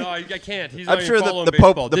 No, I can't. He's I'm not sure even the- following the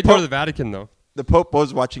baseball. Pope- the Did go to Pope- the Vatican, though. The Pope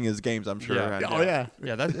was watching his games, I'm sure. Yeah. right? Oh yeah.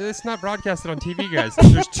 Yeah, it's not broadcasted on TV, guys.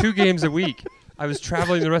 There's 2 games a week. I was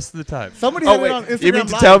traveling the rest of the time. Somebody Oh had it on wait, Instagram you mean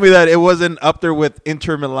to Live. tell me that it wasn't up there with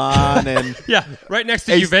Inter Milan and Yeah, right next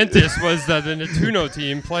to Hey, Juventus was the Nettuno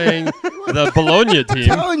team playing the Bologna team.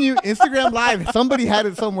 telling you, Instagram Live. Somebody had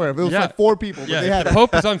it somewhere. It was Yeah. like 4 people, but Yeah, they had the it.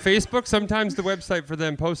 Pope is on Facebook. Sometimes the website for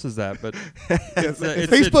them posts that, but it's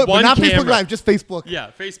Facebook, but one not Facebook camera. Live, just Facebook. Yeah,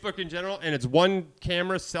 Facebook in general, and it's one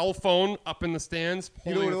camera, cell phone up in the stands,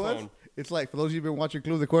 You know holding what it a was? phone. It's like, for those of you who've been watching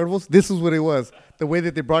Club de Cuervos, this is what it was. The way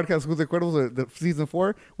that they broadcast Club de Cuervos, the season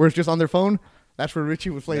 4, where it's just on their phone, that's where Richie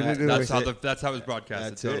was playing. Yeah, it. That's it. that's how it was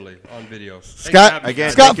broadcasted. That's it. Totally on video. Scott,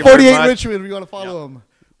 Again, Scott thank you very 48 much. Richmond, if you want to follow him.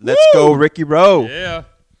 let's go Ricky Rowe. Yeah.